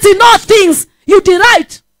parents in all things. You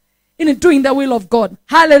delight in doing the will of God.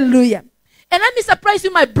 Hallelujah. And let me surprise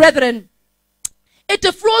you, my brethren. It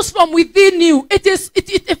flows from within you.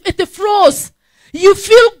 It flows. You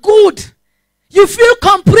feel good. You feel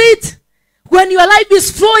complete when your life is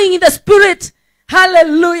flowing in the Spirit.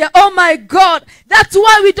 Hallelujah. Oh my God. That's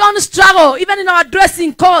why we don't struggle. Even in our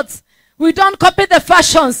dressing codes. We don't copy the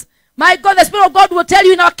fashions. My God, the Spirit of God will tell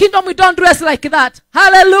you in our kingdom we don't dress like that.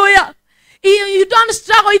 Hallelujah. You don't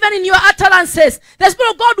struggle even in your utterances. The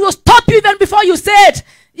Spirit of God will stop you even before you say it.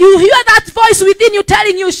 You hear that voice within you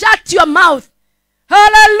telling you, shut your mouth.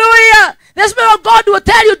 Hallelujah. The Spirit of God will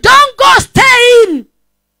tell you, don't go, stay in.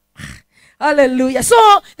 Hallelujah.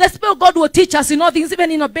 So the Spirit of God will teach us in all things, even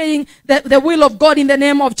in obeying the will of God in the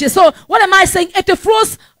name of Jesus. So what am I saying? It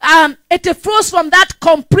flows from that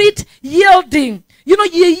complete yielding. You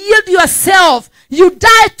yield yourself. You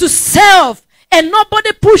die to self. And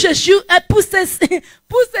nobody pushes you, pushes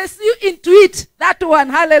you into it. That one.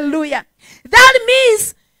 Hallelujah. That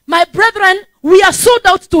means, my brethren, we are sold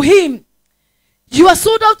out to Him. You are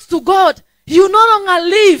sold out to God. You no longer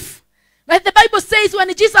live. Like the Bible says,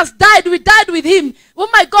 when Jesus died, we died with Him. Oh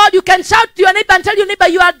my God, you can shout to your neighbor and tell your neighbor,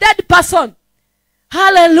 you are a dead person.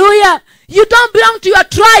 Hallelujah. You don't belong to your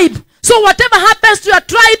tribe. So whatever happens to your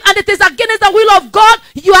tribe and it is against the will of God,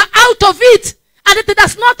 you are out of it. And it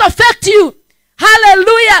does not affect you.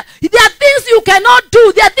 Hallelujah. There are things you cannot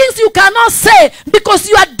do. There are things you cannot say because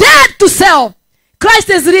you are dead to self. Christ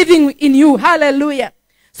is living in you. Hallelujah.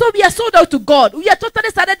 So we are sold out to God. We are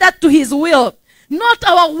totally surrendered to his will. Not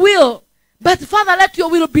our will. But Father, let your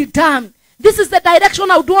will be done. This is the direction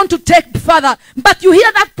I would want to take, Father. But you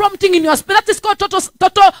hear that prompting in your spirit. That is called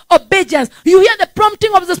total obedience. You hear the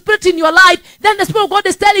prompting of the Spirit in your life. Then the Spirit of God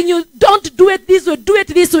is telling you, don't do it this way, do it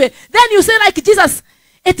this way. Then you say like Jesus,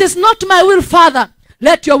 it is not my will, Father.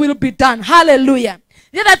 Let your will be done. Hallelujah.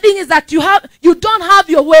 The other thing is that you don't have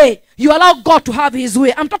your way. You allow God to have his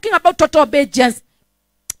way. I'm talking about total obedience.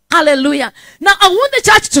 Hallelujah. Now I want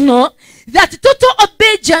the church to know that total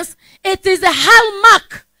obedience, it is a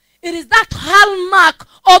hallmark. It is that hallmark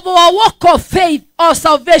of our walk of faith or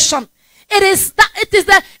salvation. It is that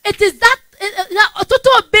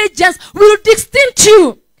total obedience will distinct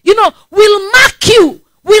you. You know, will mark you.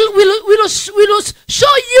 Will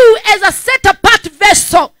show you as a set apart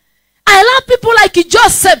vessel. I love people like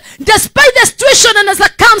Joseph. Despite the situation and the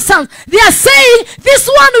circumstance, they are saying, this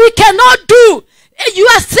one we cannot do. You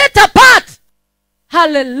are set apart.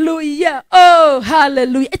 Hallelujah. Oh,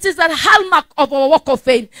 hallelujah. It is a hallmark of our walk of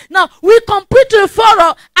faith. Now, we completely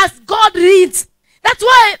follow as God reads. That's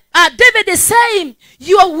why David is saying,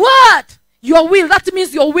 your word, your will, that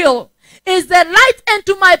means your will, is the light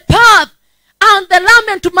unto my path and the lamp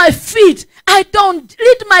unto my feet. I don't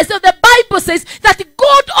lead myself. The Bible says that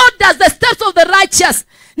God orders the steps of the righteous.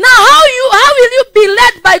 Now, how will you be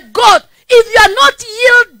led by God if you are not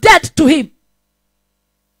yielded to him?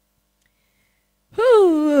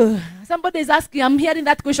 Somebody is asking, I'm hearing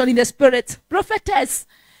that question in the spirit. Prophetess,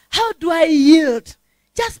 how do I yield?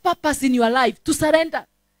 Just purpose in your life to surrender.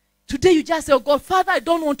 Today you just say, oh God, Father, I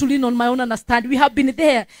don't want to lean on my own understanding. We have been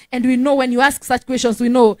there and we know when you ask such questions, we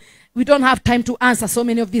know we don't have time to answer so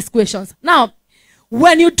many of these questions. Now,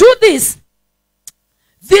 when you do this,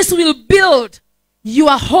 this will build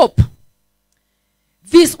your hope.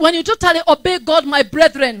 This, when you totally obey God, my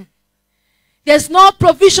brethren, there's no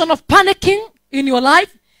provision of panicking in your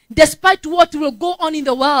life, despite what will go on in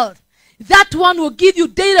the world. That one will give you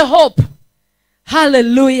daily hope.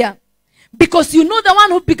 Hallelujah. Because you know the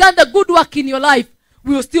one who began the good work in your life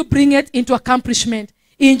will still bring it into accomplishment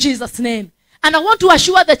in Jesus' name. And I want to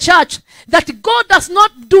assure the church that God does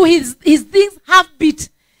not do his things half-beat.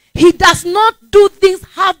 He does not do things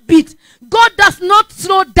half-beat. God does not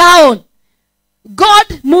slow down.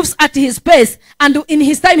 God moves at his pace, and in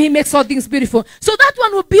his time he makes all things beautiful. So that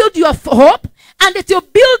one will build your hope, and it will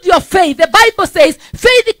build your faith. The Bible says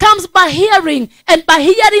faith comes by hearing, and by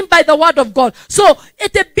hearing by the word of God. So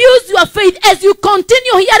it builds your faith as you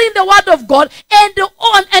continue hearing the word of God and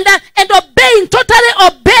obeying, totally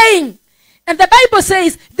obeying. And the Bible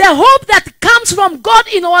says the hope that comes from God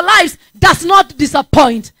in our lives does not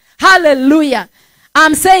disappoint. Hallelujah.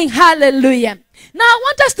 I'm saying hallelujah. Now I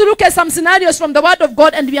want us to look at some scenarios from the word of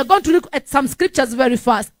God, and we are going to look at some scriptures very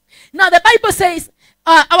fast. Now the Bible says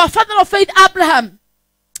our father of faith Abraham,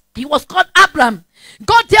 he was called Abraham.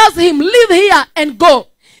 God tells him, live here and go.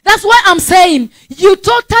 That's why I'm saying you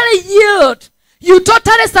totally yield. You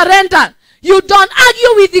totally surrender. You don't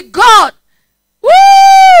argue with God.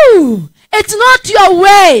 Woo! It's not your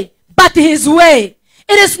way, but his way.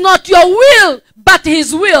 It is not your will, but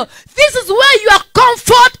his will. This is where your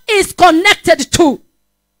comfort is connected to.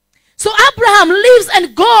 So Abraham leaves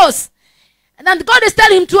and goes. And then God is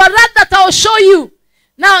telling him, to a land that I will show you.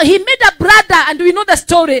 Now he made a brother, and we know the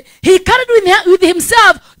story. He carried with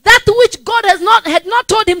himself that which God had not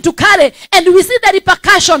told him to carry. And we see the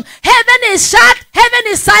repercussion. Heaven is shut, heaven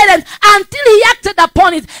is silent until he acted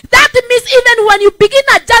upon it. That means even when you begin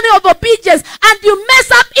a journey of obedience and you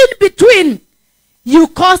mess up in between, you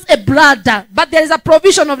cause a bladder. But there is a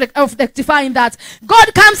provision of rectifying that.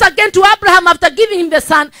 God comes again to Abraham after giving him the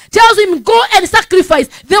son, tells him, go and sacrifice.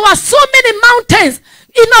 There were so many mountains.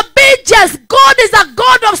 In obedience, God is a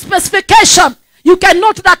God of specification. You can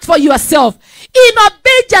note that for yourself. In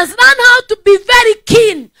obedience, learn how to be very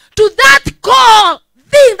keen to that core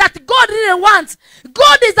thing that God really wants.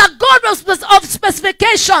 God is a God of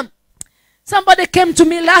specification. Somebody came to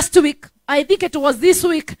me last week, I think it was this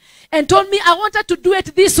week, and told me I wanted to do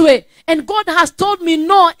it this way. And God has told me,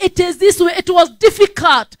 no, it is this way. It was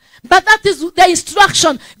difficult, but that is the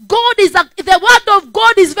instruction. The word of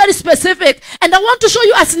God is very specific. And I want to show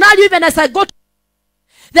you a scenario even as I go.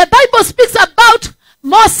 The Bible speaks about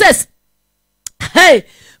Moses. Hey,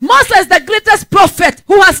 Moses, the greatest prophet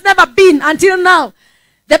who has never been until now.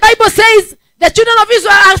 The Bible says the children of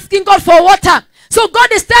Israel are asking God for water. So God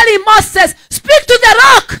is telling Moses, speak to the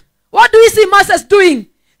rock. What do we see Moses doing?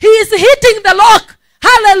 He is hitting the rock.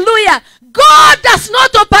 Hallelujah. God does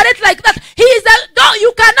not operate like that.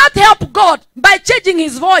 You cannot help God by changing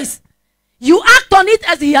his voice. You act on it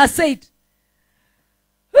as he has said.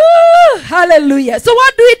 Hallelujah. So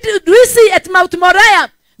what do we see at Mount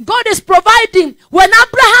Moriah? God is providing. When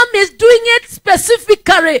Abraham is doing it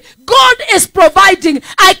specifically, God is providing.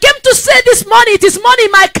 I came to say this morning, it is morning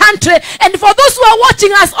in my country, and for those who are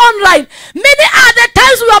watching us online, many other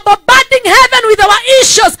times we are bombarding heaven with our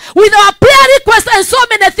issues, with our prayer requests and so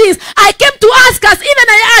many things. I came to ask us, even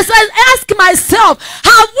as I ask myself,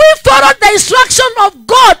 have we followed the instruction of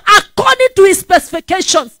God according to his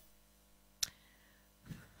specifications?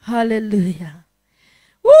 Hallelujah.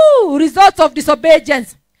 Woo! Results of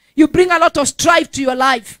disobedience. You bring a lot of strife to your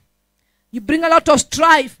life. You bring a lot of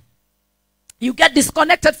strife. You get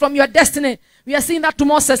disconnected from your destiny. We are seeing that to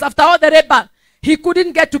Moses. After all the rebel, he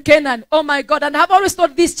couldn't get to Canaan. Oh my God. And I've always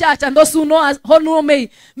told this church and those who know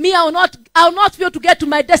me, I will not fail to get to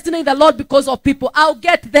my destiny in the Lord because of people. I'll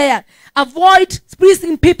get there. Avoid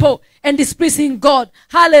pleasing people and displeasing God.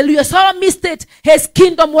 Hallelujah. Saul missed it. His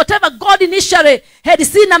kingdom, whatever God initially had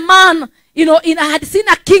seen a man, had seen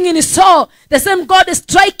a king in Saul. The same God is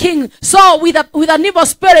striking Saul with an evil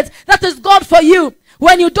spirit. That is God for you.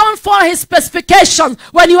 When you don't follow his specifications,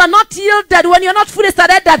 when you are not yielded, when you are not fully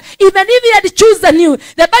surrendered, even if he had chosen you,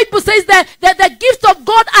 the Bible says that the gifts of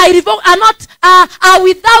God are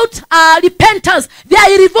without repentance. They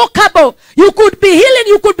are irrevocable. You could be healing,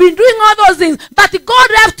 you could be doing all those things, but God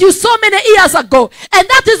left you so many years ago. And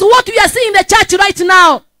that is what we are seeing in the church right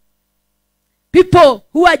now. People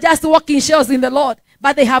who are just walking shells in the Lord,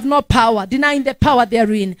 but they have no power, denying the power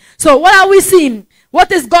therein. So what are we seeing? What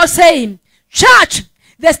is God saying? Church,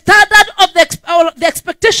 the standard of the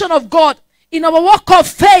expectation of God in our walk of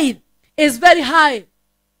faith is very high.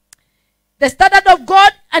 The standard of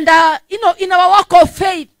God and, in our walk of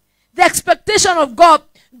faith, the expectation of God.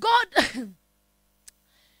 God,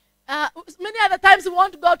 many other times we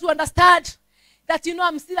want God to understand that,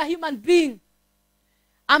 I'm still a human being.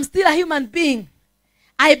 I'm still a human being.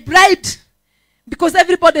 I bribed because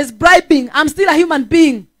everybody is bribing. I'm still a human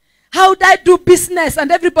being. How would I do business and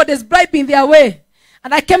everybody is bribing their way?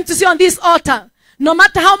 And I came to say on this altar, no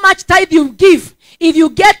matter how much tithe you give, if you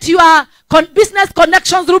get your business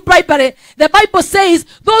connections through bribery, the Bible says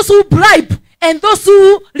those who bribe and those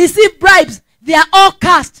who receive bribes, they are all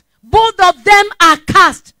cast. Both of them are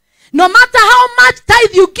cast. No matter how much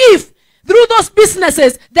tithe you give through those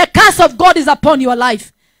businesses, the curse of God is upon your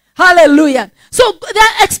life. Hallelujah. So the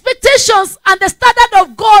expectations and the standard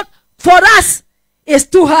of God for us is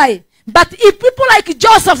too high. But if people like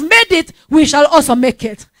Joseph made it, we shall also make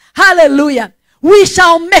it. Hallelujah. We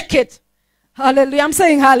shall make it. Hallelujah. I'm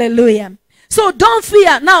saying hallelujah. So don't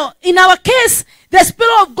fear. Now, in our case, the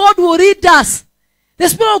Spirit of God will lead us. The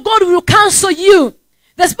Spirit of God will counsel you.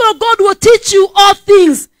 The Spirit of God will teach you all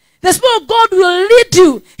things. The Spirit of God will lead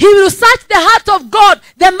you. He will search the heart of God,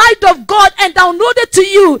 the mind of God, and download it to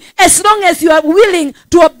you as long as you are willing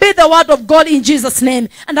to obey the word of God in Jesus' name.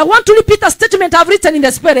 And I want to repeat a statement I've written in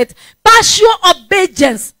the Spirit. Partial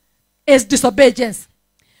obedience is disobedience.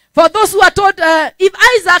 For those who are told,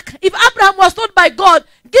 if Abraham was told by God,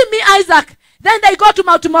 give me Isaac, then they go to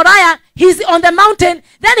Mount Moriah, he's on the mountain,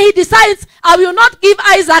 then he decides, I will not give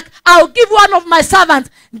Isaac, I'll give one of my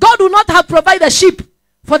servants. God will not have provided a sheep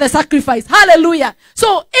for the sacrifice. Hallelujah.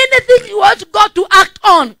 So anything you want God to act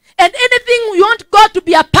on and anything you want God to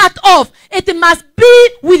be a part of, it must be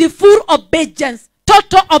with full obedience,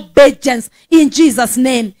 total obedience in Jesus'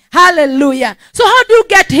 name. Hallelujah. So how do you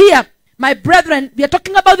get here? My brethren, we are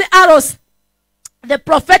talking about the arrows, the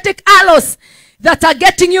prophetic arrows that are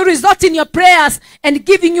getting you results in your prayers and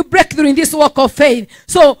giving you breakthrough in this walk of faith.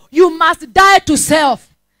 So you must die to self.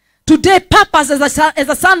 Today, purpose as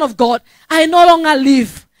a son of God, I no longer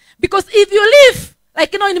live. Because if you live,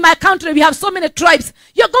 like in my country, we have so many tribes,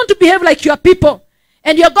 you're going to behave like your people.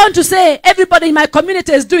 And you're going to say, everybody in my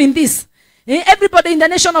community is doing this. Everybody in the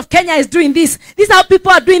nation of Kenya is doing this. This is how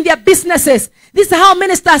people are doing their businesses. This is how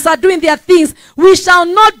ministers are doing their things. We shall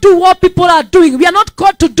not do what people are doing. We are not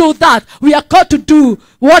called to do that. We are called to do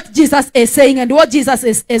what Jesus is saying and what Jesus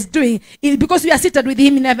is doing. Because we are seated with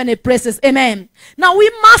him in heavenly places. Amen. Now we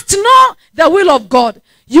must know the will of God.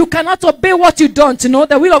 You cannot obey what you don't know.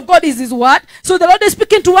 The will of God is his word. So the Lord is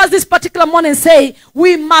speaking to us this particular morning, say,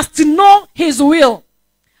 we must know his will.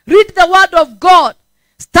 Read the word of God.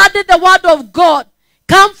 Study the word of God.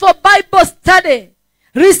 Come for Bible study.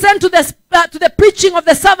 Listen to the preaching of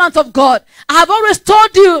the servants of God. I have always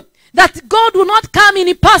told you that God will not come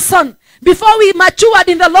in person. Before we matured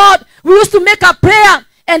in the Lord, we used to make a prayer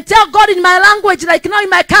and tell God in my language, like now in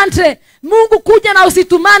my country, Mungu kuja na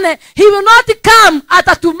usitumane. He will not come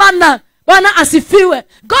atatumana. Bwana asifiwe.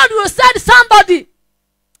 God will send somebody.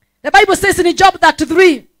 The Bible says in Job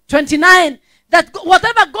 33:29 that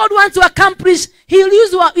whatever God wants to accomplish,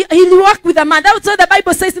 he'll work with a man. That's why the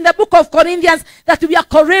Bible says in the book of Corinthians that we are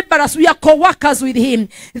co-laborers, we are co-workers with him.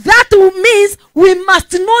 That means we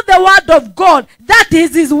must know the word of God. That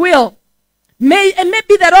is his will.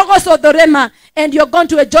 Maybe the Logos or the Rema, and you're going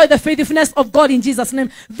to enjoy the faithfulness of God in Jesus' name.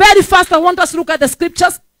 Very fast, I want us to look at the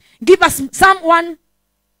scriptures. Give us someone.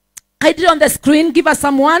 I did on the screen. Give us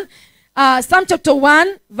someone. Psalm chapter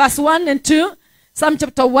 1, verse 1 and 2. Psalm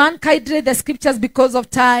chapter 1. I read the scriptures because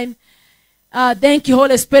of time. Thank you,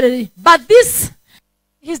 Holy Spirit. But this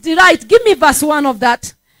is delight. Give me verse 1 of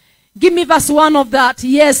that. Give me verse 1 of that.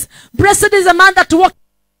 Yes. Blessed is the man that walks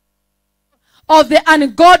of the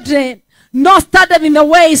ungodly, not studied in the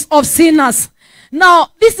ways of sinners.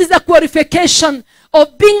 Now, this is a qualification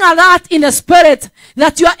of being alert in the spirit,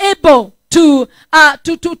 that you are able to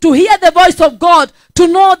hear the voice of God, to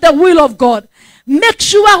know the will of God. Make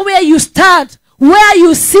sure where you stand, where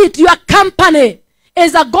you sit, your company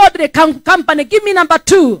is a godly company. Give me number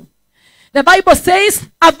 2. The Bible says,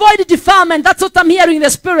 avoid defilement. That's what I'm hearing in the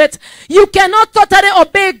spirit. You cannot totally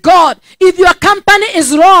obey God if your company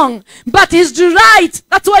is wrong. But his delight,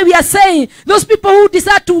 that's why we are saying, those people who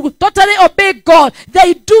decide to totally obey God,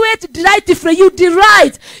 they do it delightfully. You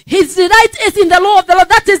delight. His delight is in the law of the Lord.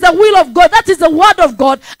 That is the will of God. That is the word of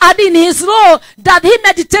God. And in his law that he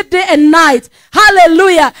meditate day and night.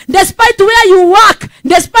 Hallelujah. Despite where you work,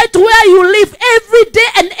 despite where you live, every day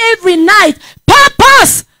and every night,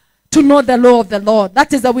 purpose to know the law of the Lord.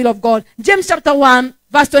 That is the will of God. James chapter 1,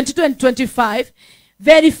 verse 22 and 25.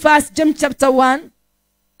 Very fast, James chapter 1.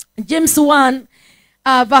 James 1,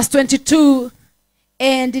 verse 22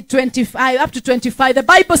 and 25, up to 25. The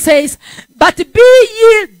Bible says, but be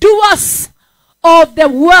ye doers of the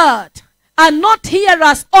word, and not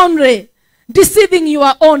hearers only, deceiving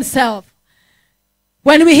your own self.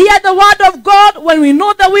 When we hear the word of God, when we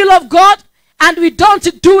know the will of God, and we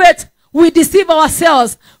don't do it, we deceive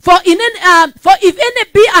ourselves. For if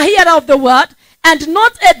any be a hearer of the word, and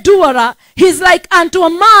not a doer, he is like unto a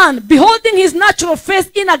man beholding his natural face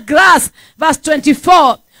in a glass. Verse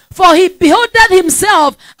 24. For he beholdeth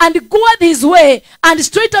himself, and goeth his way, and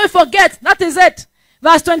straightway forgets. That is it.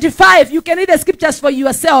 Verse 25, you can read the scriptures for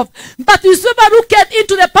yourself. But whosoever looketh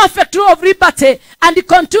into the perfect law of liberty, and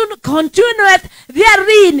continueth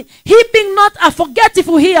therein, he being not a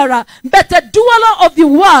forgetful hearer, but a doer of the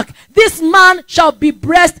work, this man shall be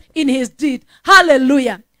blessed in his deed.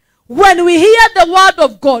 Hallelujah. When we hear the word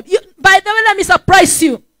of God, by the way, let me surprise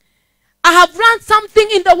you. I have learned something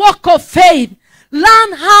in the walk of faith.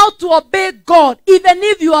 Learn how to obey God, even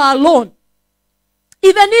if you are alone.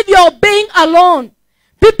 Even if you are obeying alone.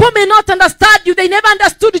 People may not understand you. They never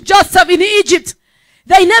understood Joseph in Egypt.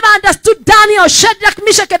 They never understood Daniel, Shadrach,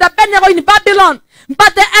 Meshach, and Abednego in Babylon.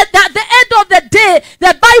 But at the end of the day,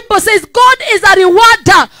 the Bible says God is a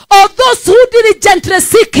rewarder of those who diligently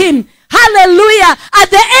seek him. Hallelujah.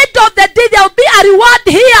 At the end of the day, there will be a reward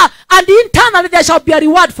here, and internally there shall be a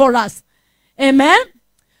reward for us. Amen.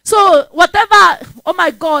 So whatever, oh my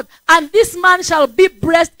God, and this man shall be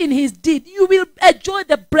blessed in his deed. You will enjoy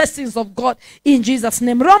the blessings of God in Jesus'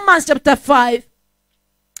 name. Romans chapter 5.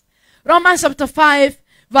 Romans chapter 5,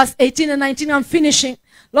 verse 18 and 19. I'm finishing.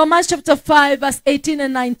 Romans chapter 5, verse 18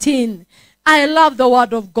 and 19. I love the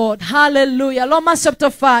word of God. Hallelujah. Romans chapter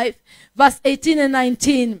 5, verse 18 and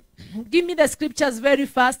 19. Give me the scriptures very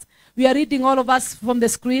fast. We are reading all of us from the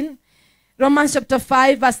screen. Romans chapter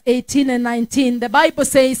 5, verse 18 and 19. The Bible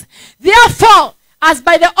says, therefore, as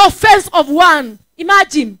by the offense of one,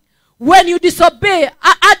 imagine, when you disobey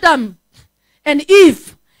Adam and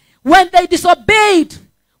Eve, when they disobeyed,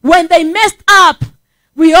 when they messed up,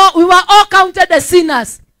 we were all counted as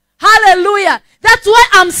sinners. Hallelujah. That's why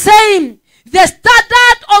I'm saying the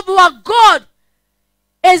standard of our God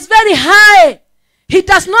is very high. He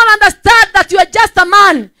does not understand that you are just a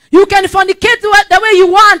man. You can fornicate the way you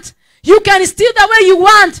want. You can steal the way you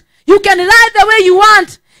want. You can lie the way you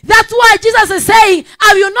want. That's why Jesus is saying,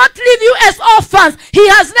 I will not leave you as orphans. He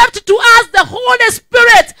has left to us the Holy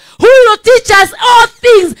Spirit who will teach us all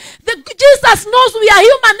things. Jesus knows we are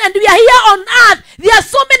human and we are here on earth. There are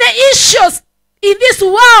so many issues in this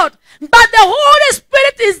world. But the Holy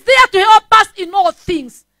Spirit is there to help us in all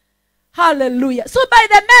things. Hallelujah. So by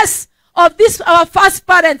the mess of this, our first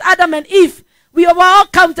parents, Adam and Eve, we were all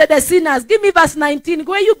counted as sinners. Give me verse 19.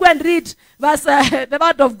 You go and read the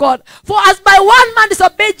word of God. For as by one man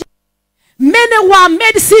disobedience, many were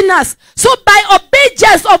made sinners. So by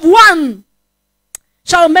obedience of one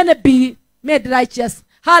shall many be made righteous.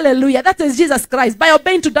 Hallelujah. That is Jesus Christ. By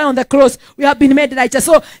obeying to die on the cross, we have been made righteous.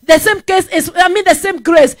 So the same case is, the same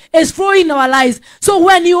grace is flowing in our lives. So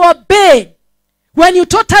when you obey, When you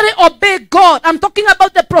totally obey God, I'm talking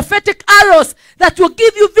about the prophetic arrows that will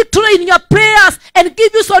give you victory in your prayers and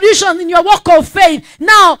give you solutions in your walk of faith.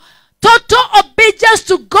 Now, total obedience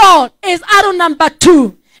to God is arrow number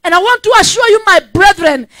 2. And I want to assure you, my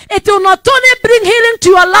brethren, it will not only bring healing to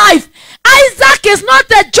your life. Isaac is not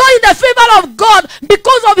enjoying the favor of God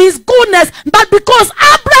because of his goodness, but because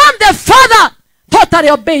Abraham the father totally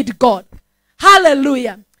obeyed God.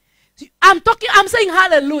 Hallelujah. I'm saying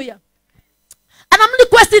hallelujah. And I'm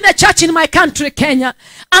requesting the church in my country, Kenya,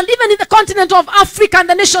 and even in the continent of Africa and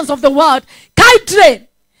the nations of the world. Kaidre,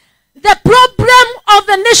 the problem of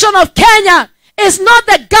the nation of Kenya is not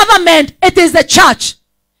the government, it is the church.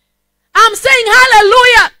 I'm saying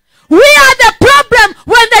hallelujah. We are the problem.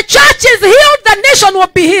 When the church is healed, the nation will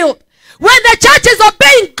be healed. When the church is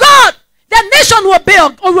obeying God, the nation will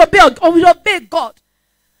obey God.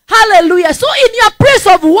 Hallelujah. So in your place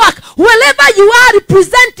of work, wherever you are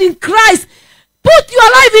representing Christ, put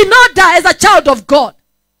your life in order as a child of God.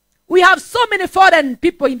 We have so many foreign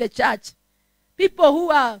people in the church. People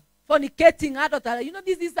who are fornicating, adulterers. You know,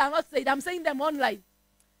 these are not said. I'm saying them online.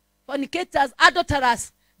 Fornicators,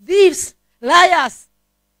 adulterers, thieves, liars,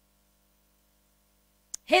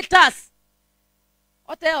 haters.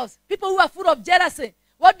 What else? People who are full of jealousy.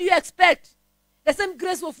 What do you expect? The same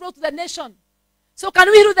grace will flow to the nation. So can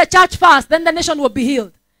we heal the church first? Then the nation will be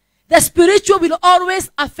healed. The spiritual will always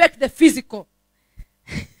affect the physical.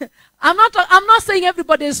 I'm not saying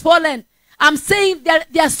everybody is fallen. I'm saying there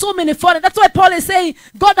are so many fallen. That's why Paul is saying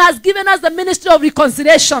God has given us the ministry of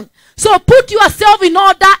reconciliation. So put yourself in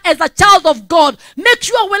order as a child of God. Make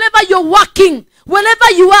sure wherever you're working,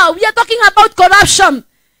 wherever you are, we are talking about corruption.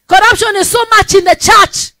 Corruption is so much in the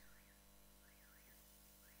church.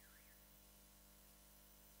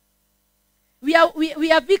 We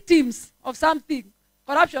are victims of something.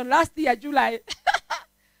 Corruption last year, July.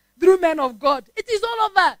 Through men of God. It is all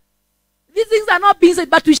over. These things are not being said,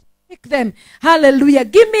 but we shake them. Hallelujah.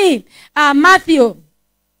 Give me Matthew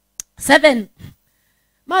 7.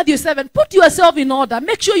 Matthew 7. Put yourself in order.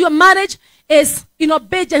 Make sure your marriage is in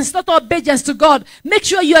obedience, not obedience to God. Make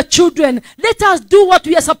sure your children. Let us do what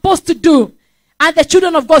we are supposed to do. And the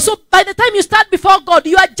children of God. So by the time you start before God,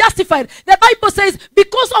 you are justified. The Bible says,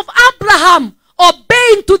 because of Abraham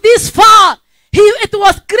obeying to this far, it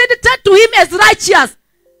was credited to him as righteous.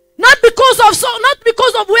 Not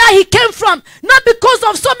because of where he came from. Not because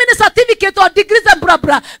of so many certificates or degrees and blah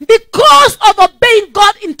blah. Because of obeying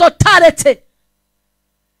God in totality.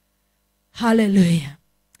 Hallelujah.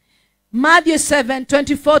 Matthew 7,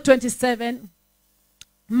 24, 27.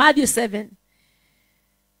 Matthew 7.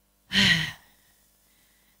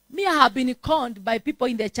 Me, I have been conned by people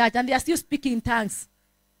in the church and they are still speaking in tongues.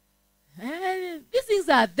 These things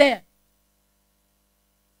are there.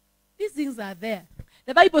 These things are there.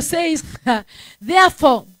 The Bible says,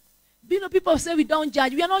 therefore, people say we don't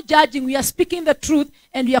judge. We are not judging. We are speaking the truth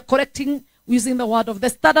and we are correcting using the word of the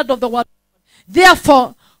standard of the word.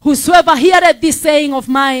 Therefore, whosoever heareth this saying of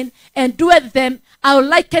mine and doeth them, I will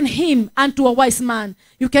liken him unto a wise man.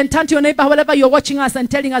 You can turn to your neighbor wherever you're watching us and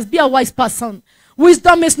telling us, be a wise person.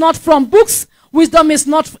 Wisdom is not from books. Wisdom is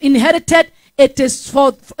not inherited. It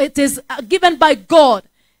is given by God.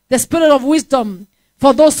 The spirit of wisdom.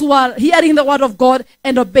 For those who are hearing the word of God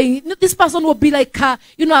and obeying. This person will be like a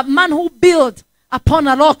man who built upon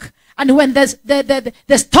a rock. And when there's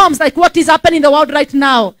the storms like what is happening in the world right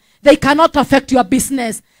now, they cannot affect your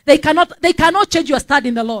business. They cannot change your start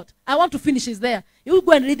in the Lord. I want to finish this there. You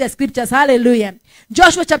go and read the scriptures. Hallelujah.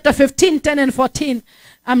 Joshua chapter 15, 10 and 14.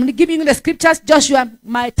 I'm giving you the scriptures. Joshua,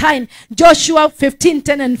 my time. Joshua 15,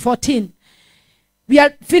 10 and 14. We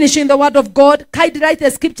are finishing the word of God. Kide write the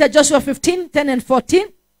scripture, Joshua 15, 10 and 14.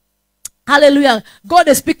 Hallelujah. God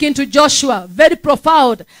is speaking to Joshua. Very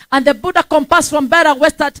profound. And the Buddha compassed from Bera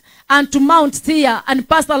westward and to Mount Seir and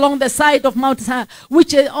passed along the side of Mount Seir,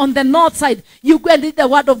 which is on the north side. You go and read the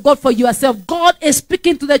word of God for yourself. God is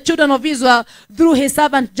speaking to the children of Israel through his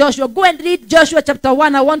servant Joshua. Go and read Joshua chapter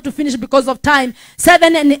 1. I want to finish because of time.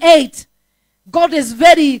 7 and 8. God is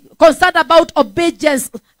very concerned about obedience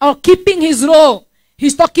or keeping his law.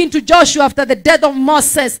 He's talking to Joshua after the death of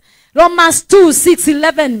Moses. Romans 2, 6,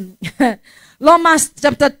 11. Romans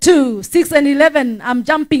chapter 2, 6 and 11. I'm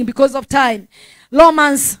jumping because of time.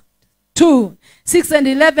 Romans 2, 6 and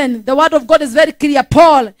 11. The word of God is very clear.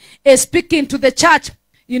 Paul is speaking to the church.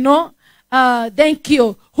 You know, thank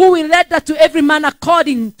you. Who will render to every man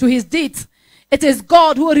according to his deeds. It is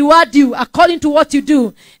God who will reward you according to what you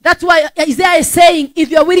do. That's why Isaiah is saying, if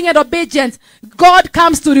you're willing and obedient, God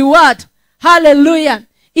comes to reward. Hallelujah.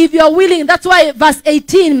 If you're willing, that's why verse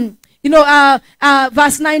 18,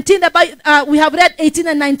 verse 19, we have read 18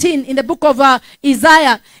 and 19 in the book of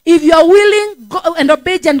Isaiah. If you are willing and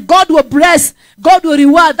obedient, God will bless, God will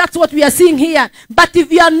reward. That's what we are seeing here. But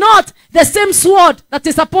if you are not, the same sword that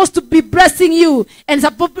is supposed to be blessing you and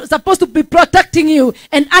supposed to be protecting you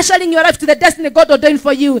and ushering your life to the destiny God ordained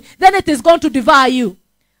for you, then it is going to devour you.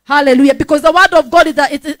 Hallelujah. Because the word of God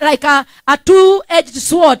is like a two-edged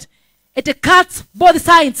sword. It cuts both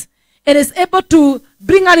sides. It is able to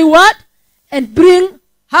bring a reward and bring,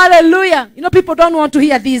 hallelujah. People don't want to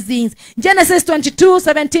hear these things. Genesis 22,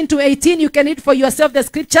 17 to 18. You can read for yourself the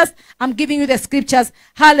scriptures. I'm giving you the scriptures.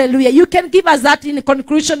 Hallelujah. You can give us that in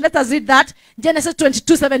conclusion. Let us read that. Genesis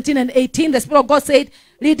 22, 17 and 18. The Spirit of God said,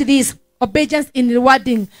 read this. Obedience in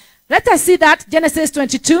rewarding. Let us see that. Genesis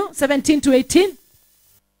 22, 17 to 18.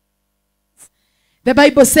 The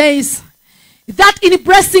Bible says, that in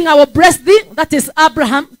blessing I will bless thee, that is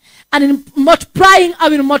Abraham, and in multiplying I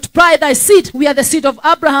will multiply thy seed. We are the seed of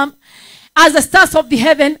Abraham, as the stars of the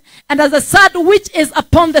heaven, and as the sand which is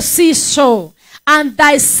upon the seashore. And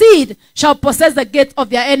thy seed shall possess the gate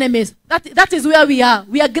of their enemies. That is where we are.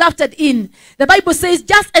 We are grafted in. The Bible says,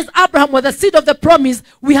 just as Abraham was the seed of the promise,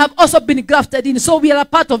 we have also been grafted in. So we are a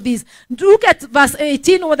part of this. Look at verse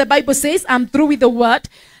 18, what the Bible says. I'm through with the word.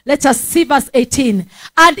 Let us see verse 18.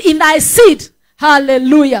 And in thy seed,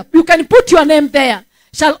 hallelujah, you can put your name there,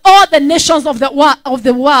 shall all the nations of the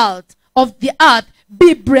world, of the earth,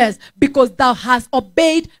 be blessed, because thou hast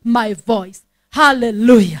obeyed my voice.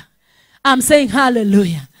 Hallelujah. I'm saying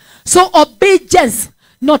hallelujah. So obedience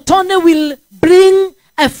not only will bring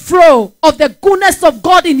a flow of the goodness of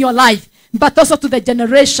God in your life, but also to the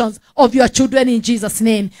generations of your children in Jesus'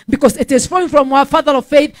 name. Because it is flowing from our father of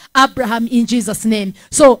faith, Abraham, in Jesus' name.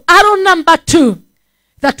 So arrow number 2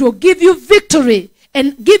 that will give you victory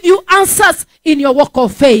and give you answers in your walk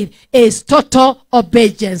of faith is total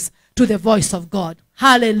obedience to the voice of God.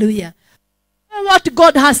 Hallelujah. What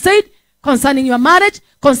God has said concerning your marriage,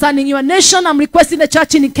 concerning your nation, I'm requesting the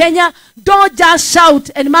church in Kenya, don't just shout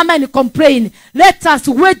and murmur and complain. Let us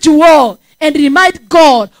wage war and remind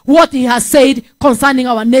God what he has said concerning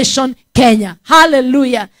our nation, Kenya.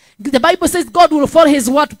 Hallelujah. The Bible says God will follow his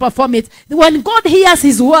word to perform it. When God hears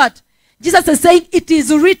his word, Jesus is saying it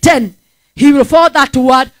is written. He will follow that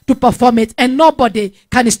word to perform it. And nobody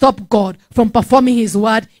can stop God from performing his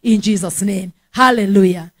word in Jesus' name.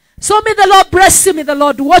 Hallelujah. So may the Lord bless you. May the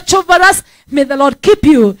Lord watch over us. May the Lord keep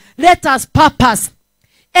you. Let us purpose.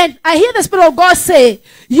 And I hear the Spirit of God say,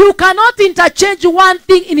 you cannot interchange one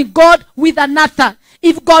thing in God with another.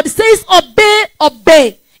 If God says obey,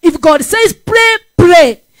 obey. If God says pray,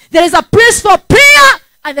 pray. There is a place for prayer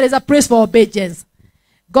and there is a place for obedience.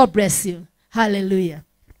 God bless you. Hallelujah.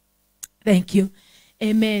 Thank you.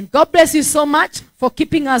 Amen. God bless you so much for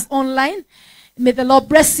keeping us online. May the Lord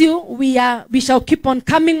bless you. We shall keep on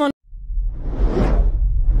coming on.